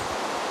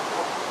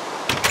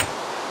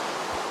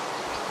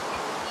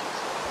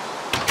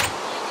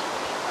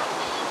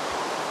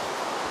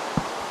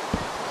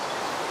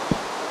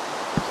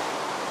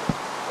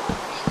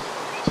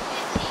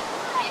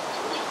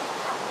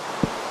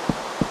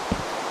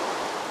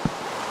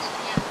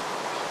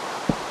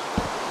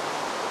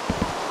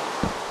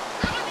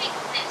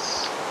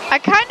 I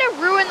kind of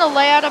ruined the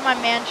layout of my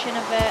mansion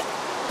a bit.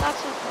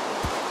 That's okay.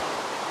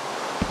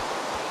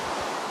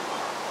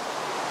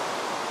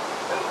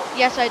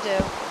 Yes, I do.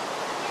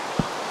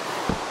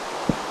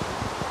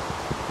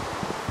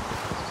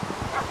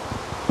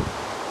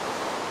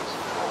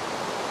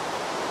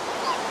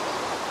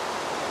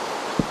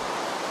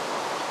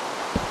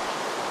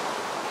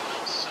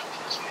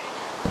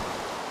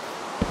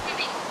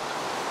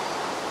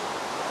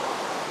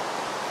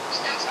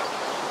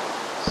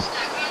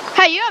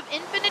 Hey, you have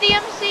infinite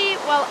EMC?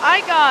 Well,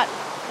 I got,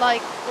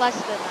 like, less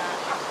than that.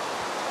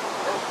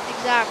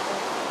 Exactly.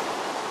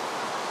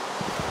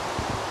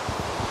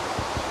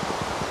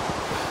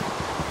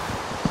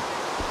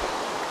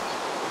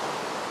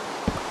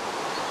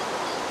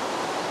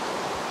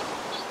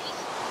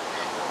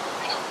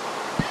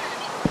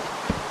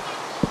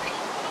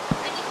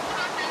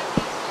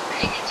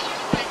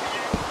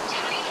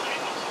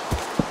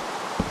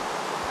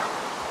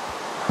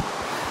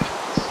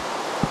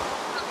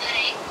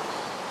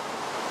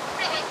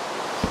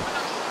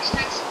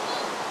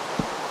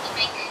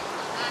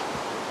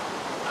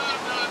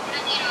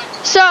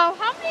 So,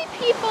 how many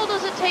people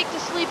does it take to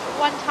sleep at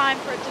one time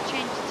for it to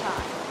change the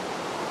time?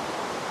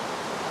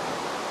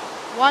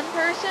 One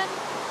person?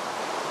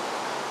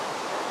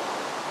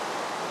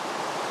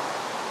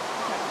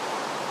 Okay.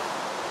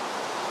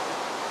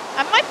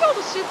 I might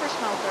build a super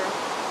smelter.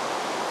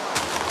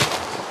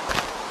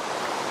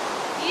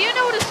 You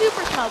know what a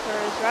super smelter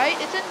is, right?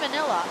 It's in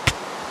vanilla.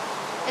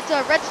 It's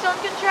a redstone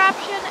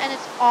contraption and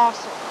it's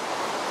awesome.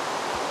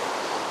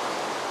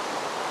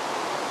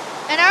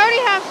 And I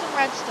already have some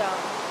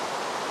redstone.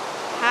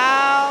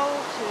 How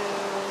to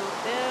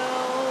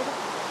build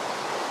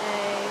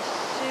a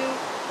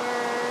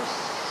super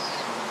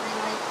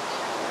smelter.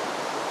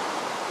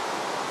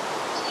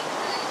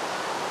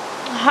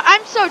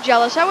 I'm so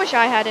jealous. I wish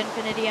I had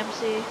infinite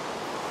EMC.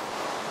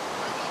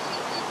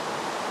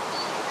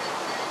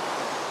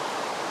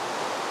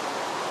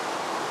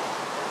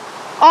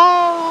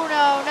 Oh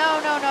no, no,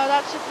 no, no.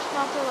 That super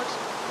smelter looks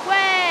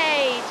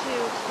way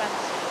too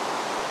expensive.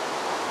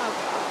 Oh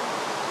god.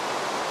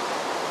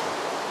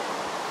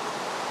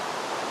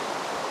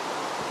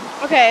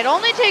 Okay, it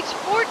only takes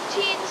 14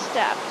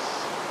 steps.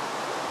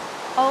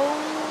 Oh.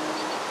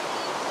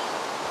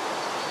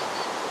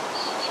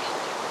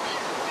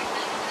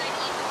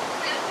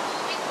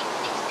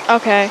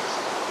 Okay.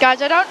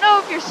 Guys, I don't know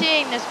if you're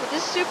seeing this, but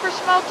this super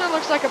smelter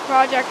looks like a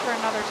project for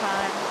another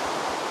time.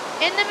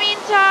 In the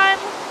meantime...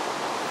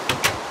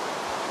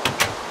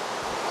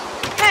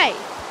 Hey!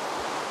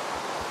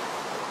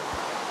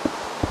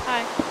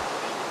 Hi.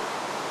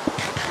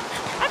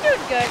 I'm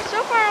doing good.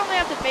 So far I only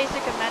have the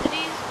basic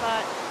amenities,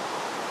 but...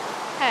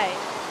 Hey.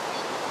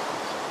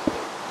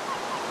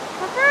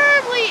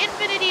 Preferably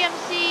infinite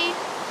EMC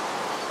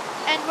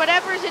and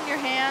whatever's in your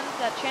hand,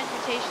 that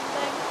transmutation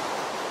thing.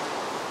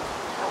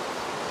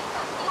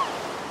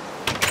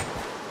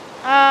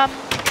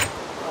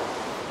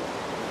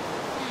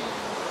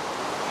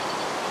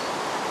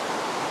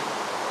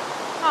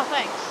 Oh,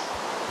 thanks.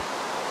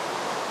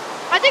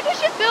 I think we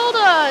should build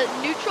a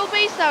neutral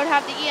base that would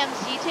have the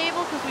EMC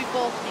table because we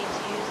both need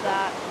to use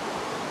that.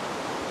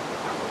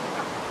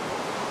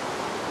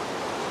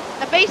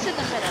 A base in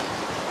the middle.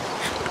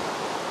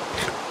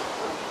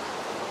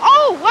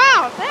 Oh,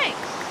 wow, thanks.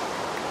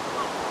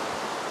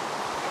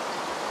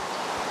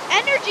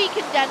 Energy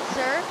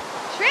condenser.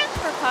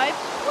 Transfer pipes.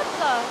 What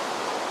the?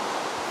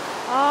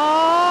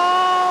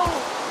 Oh.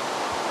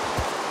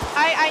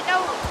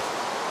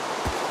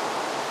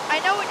 I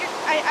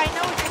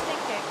know what you're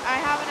thinking. I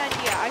have an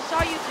idea. I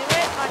saw you do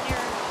it on your...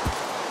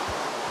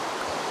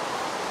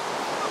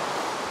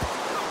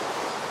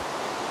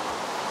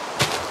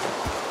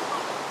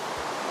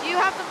 Do you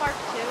have the Mark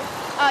II?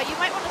 You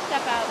might want to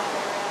step out of that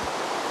area.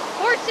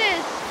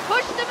 Horses!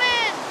 Push them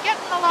in! Get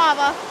in the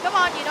lava! Come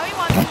on, you know you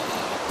want to.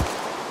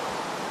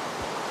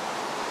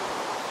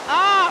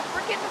 Ah,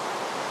 frickin'...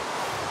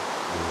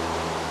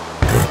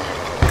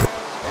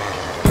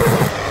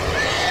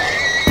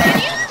 Can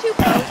you use two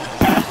bows at the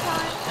same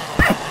time?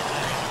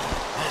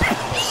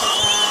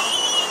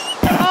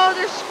 Oh,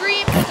 their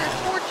screams and their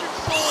tortured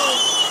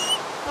souls.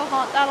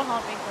 That'll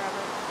haunt me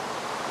forever.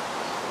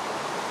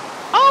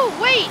 Oh,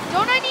 wait!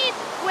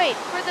 Wait,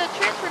 for the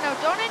transfer node,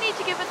 don't I need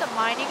to give it the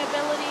mining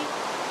ability?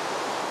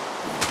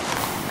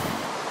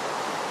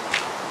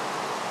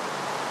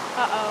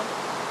 Uh-oh.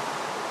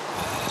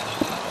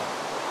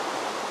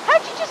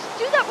 How'd you just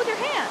do that with your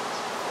hand?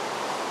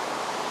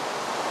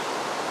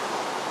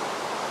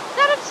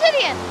 That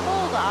obsidian!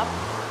 Hold up.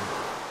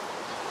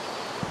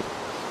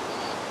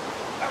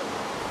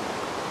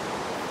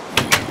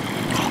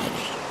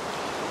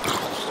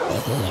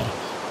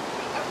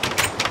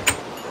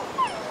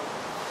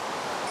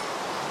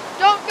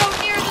 Don't go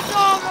near the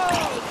doggo!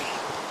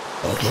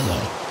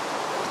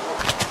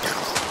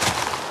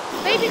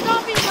 Baby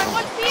zombies, my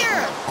one fear!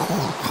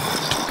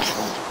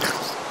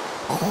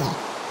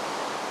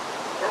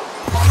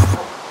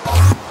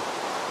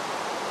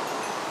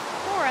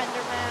 Poor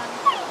Enderman.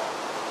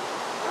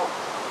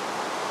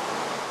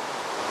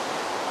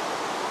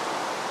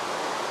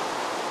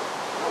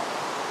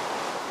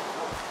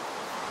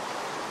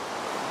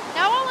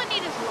 Now all I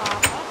need is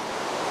lava.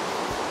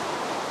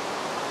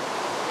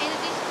 And a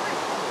decent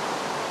roof.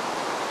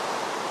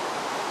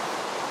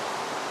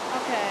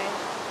 Okay.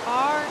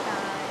 R9.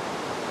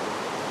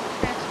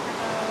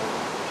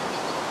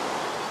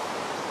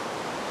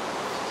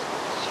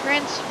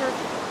 Transfer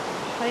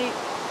pipe.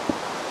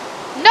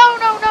 No,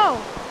 no, no!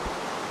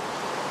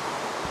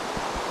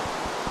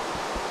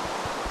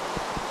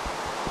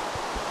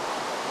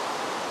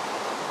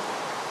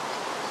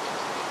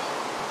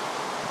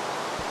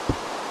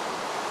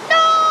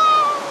 No!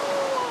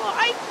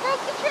 I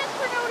broke the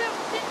transfer node and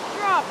it didn't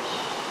drop.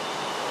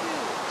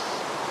 Shoot.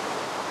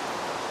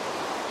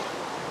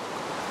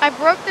 I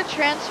broke the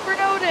transfer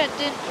node and it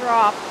didn't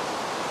drop.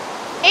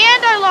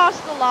 And I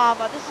lost the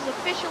lava. This is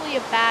officially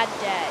a bad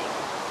day.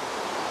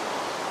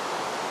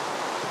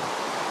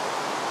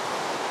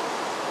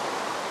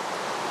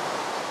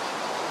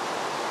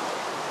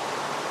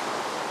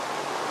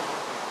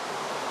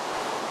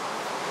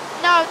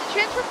 No, the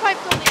transfer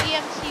pipe's on the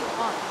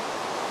EMC1.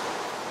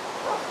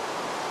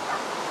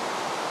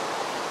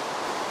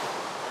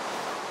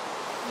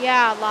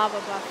 Yeah, lava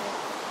bucket.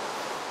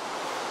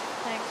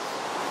 Thanks.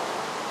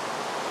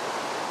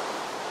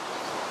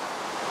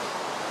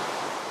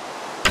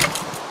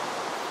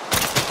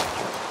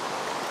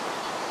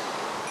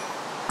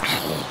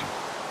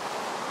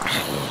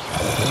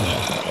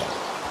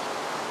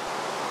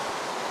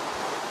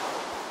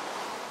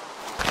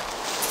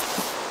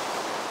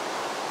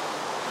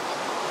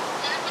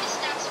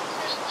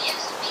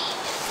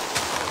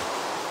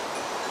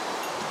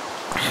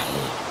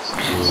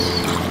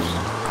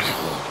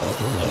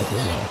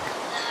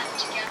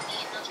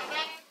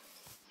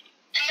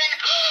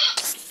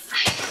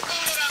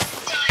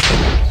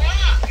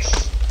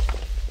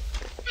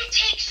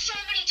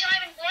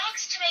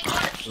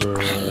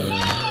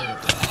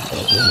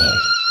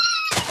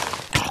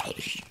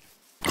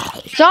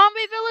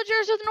 Zombie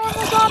villagers with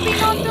normal zombie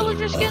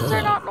non-villager skins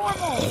are not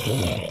normal.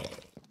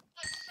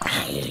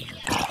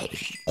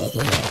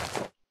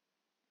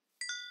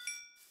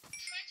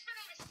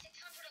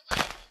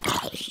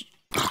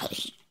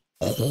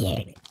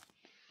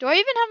 Do I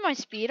even have my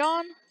speed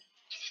on? Is it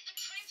the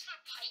transfer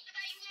pipe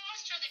that you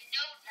lost or the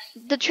node that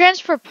you The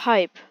transfer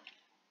pipe.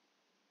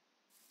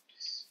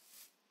 lost?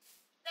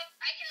 Nope,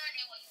 I can already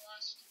know what you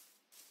lost.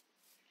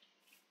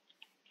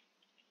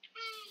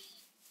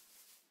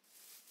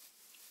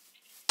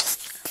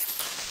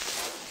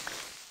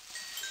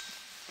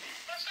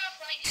 First off,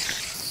 let me do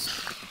this.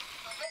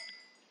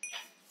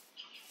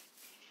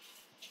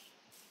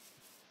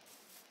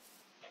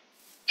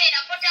 Hey,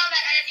 now put down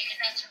that energy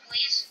condenser,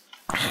 please.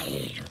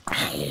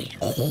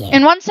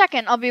 In 1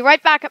 second, I'll be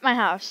right back at my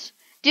house.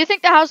 Do you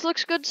think the house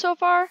looks good so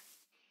far?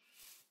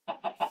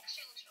 Actually, it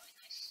looks really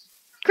nice.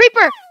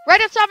 Creeper!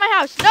 Right outside my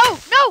house! No!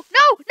 No!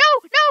 No!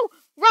 No! No!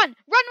 Run!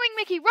 Run, Wing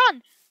Mickey!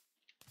 Run!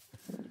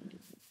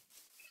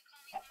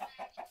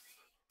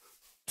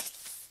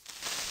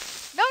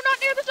 No, not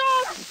near the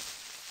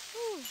dogs!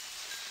 Ooh.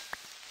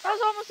 That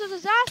was almost a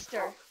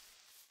disaster.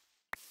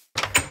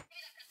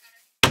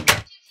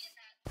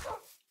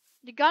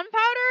 The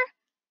gunpowder?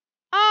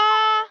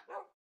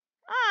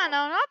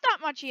 No, not that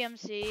that much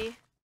EMC.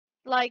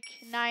 Like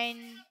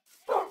 9.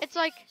 It's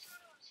like.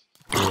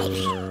 Ooh,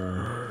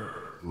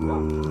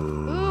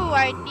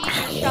 I need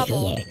a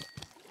shovel.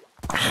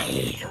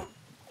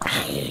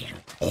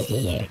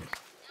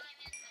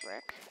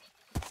 Frick.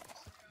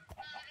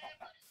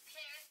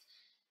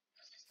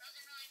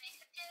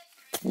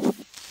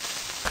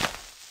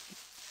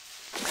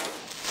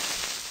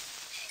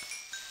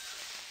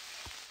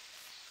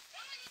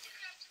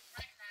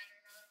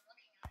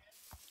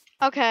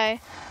 Okay.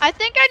 I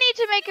think I need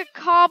to make a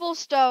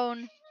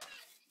cobblestone.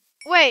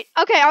 Wait,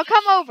 okay, I'll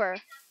come over.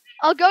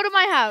 I'll go to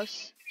my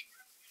house.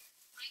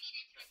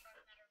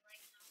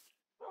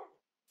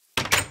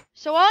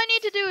 So all I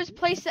need to do is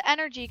place the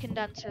energy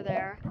condenser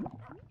there.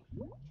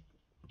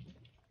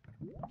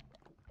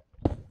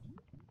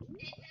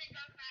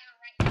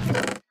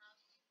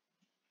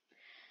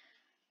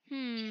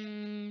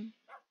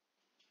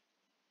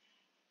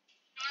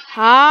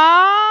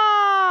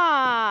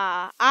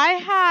 I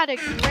had a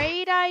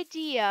great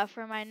idea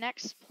for my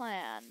next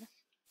plan.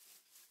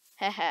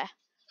 Heh.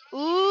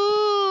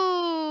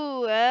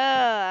 Ooh,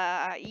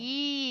 heh.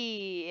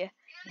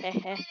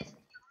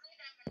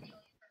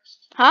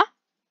 Huh?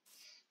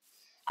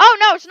 Oh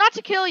no, it's not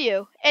to kill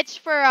you. It's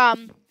for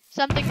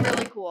something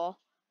really cool.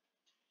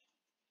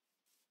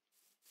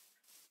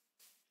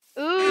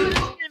 Ooh, this is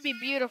gonna be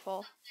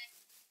beautiful.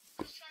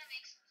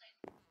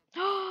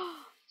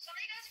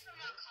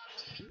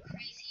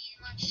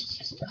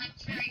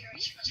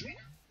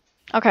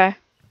 Okay. Wait,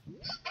 you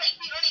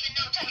don't even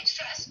know type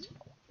stressed.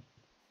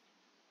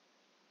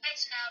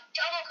 It's now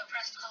double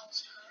compressed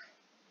cobblestone.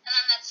 And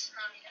then that's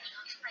not even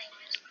enough.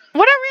 Anyways.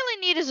 What I really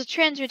need is a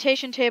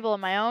transmutation table of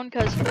my own,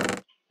 cause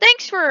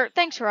thanks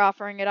for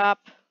offering it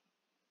up.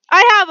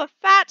 I have a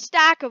fat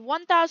stack of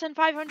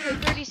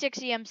 1,536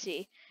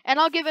 EMC, and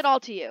I'll give it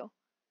all to you.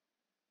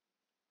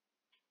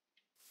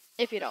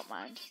 If you don't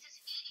mind.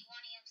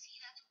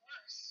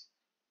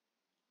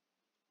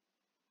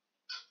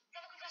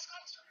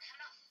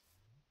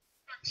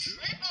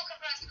 Triple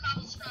compressed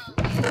cobblestone.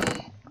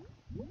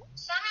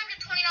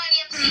 729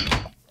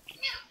 EMC.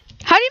 Yeah.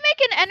 How do you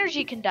make an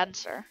energy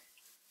condenser? An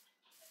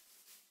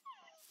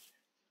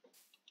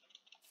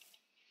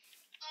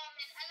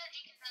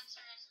energy condenser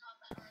is not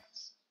that hard.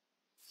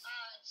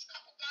 It's a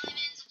couple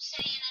diamonds,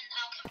 obsidian, and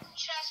alchemical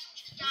chest,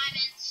 which is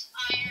diamonds,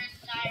 iron,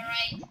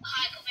 diorite,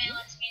 high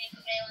covalence, medium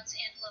covalence,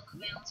 and low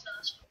covalence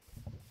dust.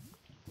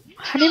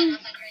 How do you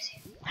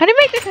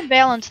make the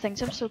covalence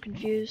things? I'm so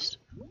confused.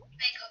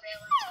 Make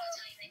covalence. That's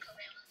how you make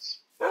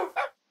covalence.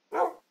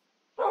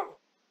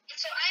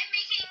 So I'm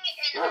making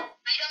an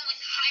item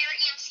with higher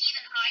EMC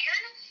than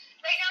iron.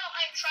 Right now,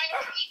 I'm trying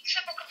to create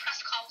triple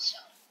compressed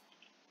cobblestone.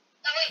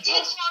 That way, it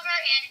takes longer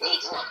and it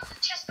takes longer for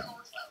the chest to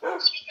overflow,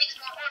 keeping things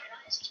more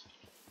organized.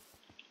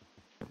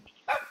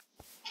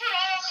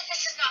 Overall,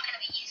 this is not going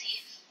to be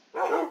easy.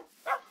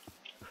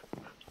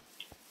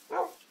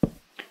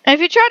 If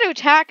you try to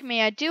attack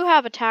me, I do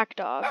have attack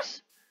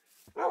dogs.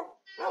 I'm not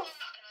going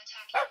to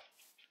attack you.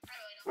 I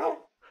really don't.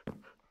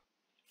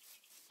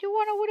 Do you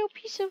want a little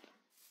piece of...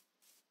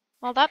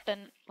 Well, that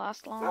didn't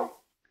last long.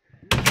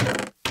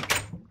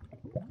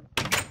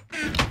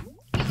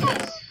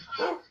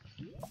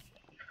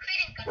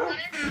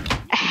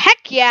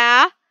 Heck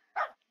yeah!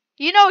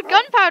 You know what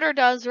gunpowder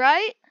does,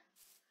 right?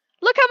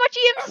 Look how much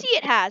EMC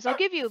it has. I'll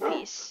give you a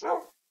piece.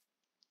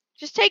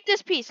 Just take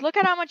this piece. Look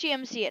at how much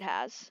EMC it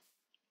has.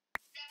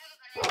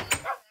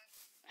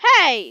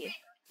 Hey!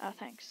 Oh,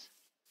 thanks.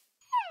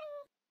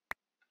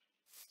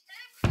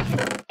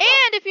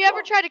 And if you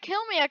ever try to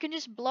kill me, I can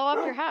just blow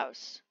up your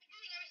house.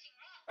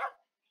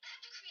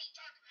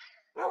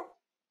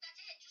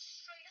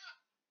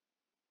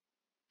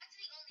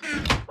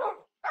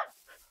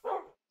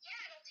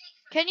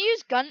 Can you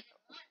use gun...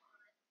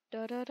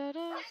 Da, da, da,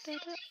 da, da,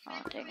 da.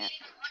 Oh, dang it.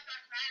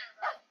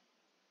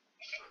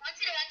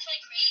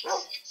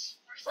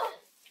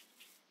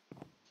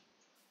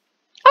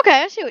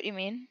 Okay, I see what you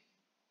mean.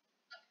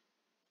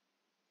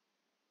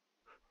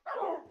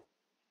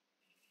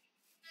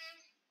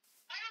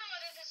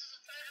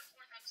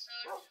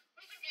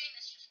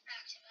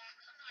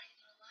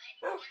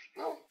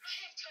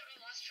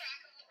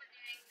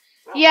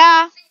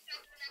 Yeah.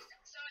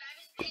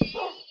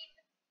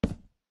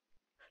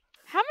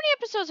 How many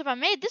episodes have I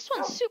made? This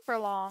one's super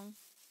long.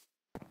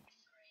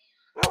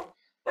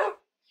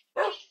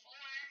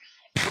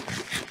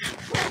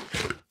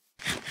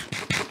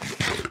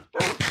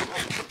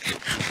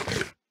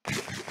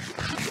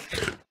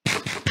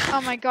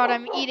 Oh my god,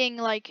 I'm eating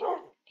like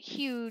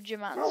huge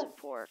amounts of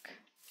pork.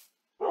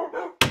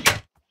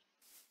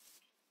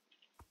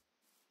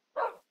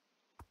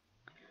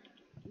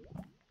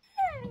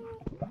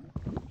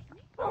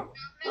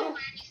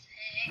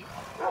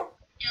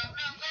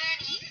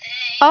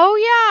 Oh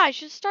yeah, I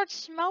should start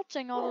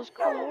smelting all those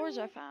cool ores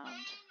I found.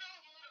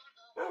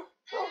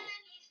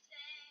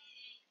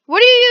 What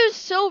do you use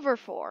silver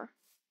for?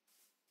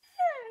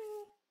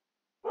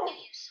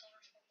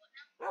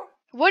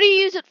 What do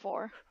you use it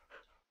for?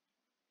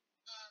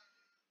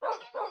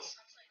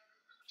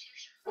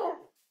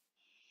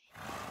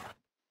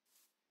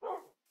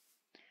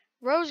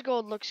 Rose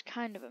gold looks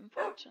kind of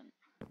important.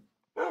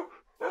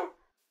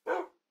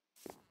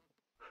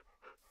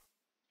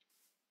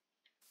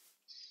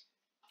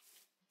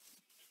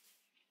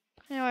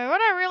 Anyway,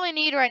 what I really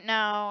need right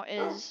now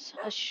is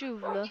a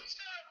shovel. Are you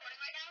still recording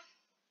right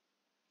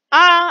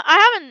now?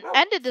 I haven't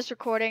ended this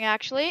recording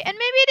actually, and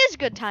maybe it is a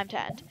good time to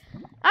end.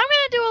 I'm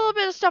gonna do a little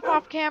bit of stuff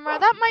off camera.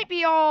 That might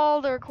be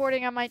all the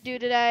recording I might do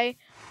today.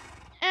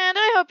 And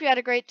I hope you had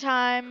a great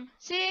time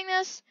seeing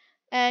this,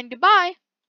 and goodbye.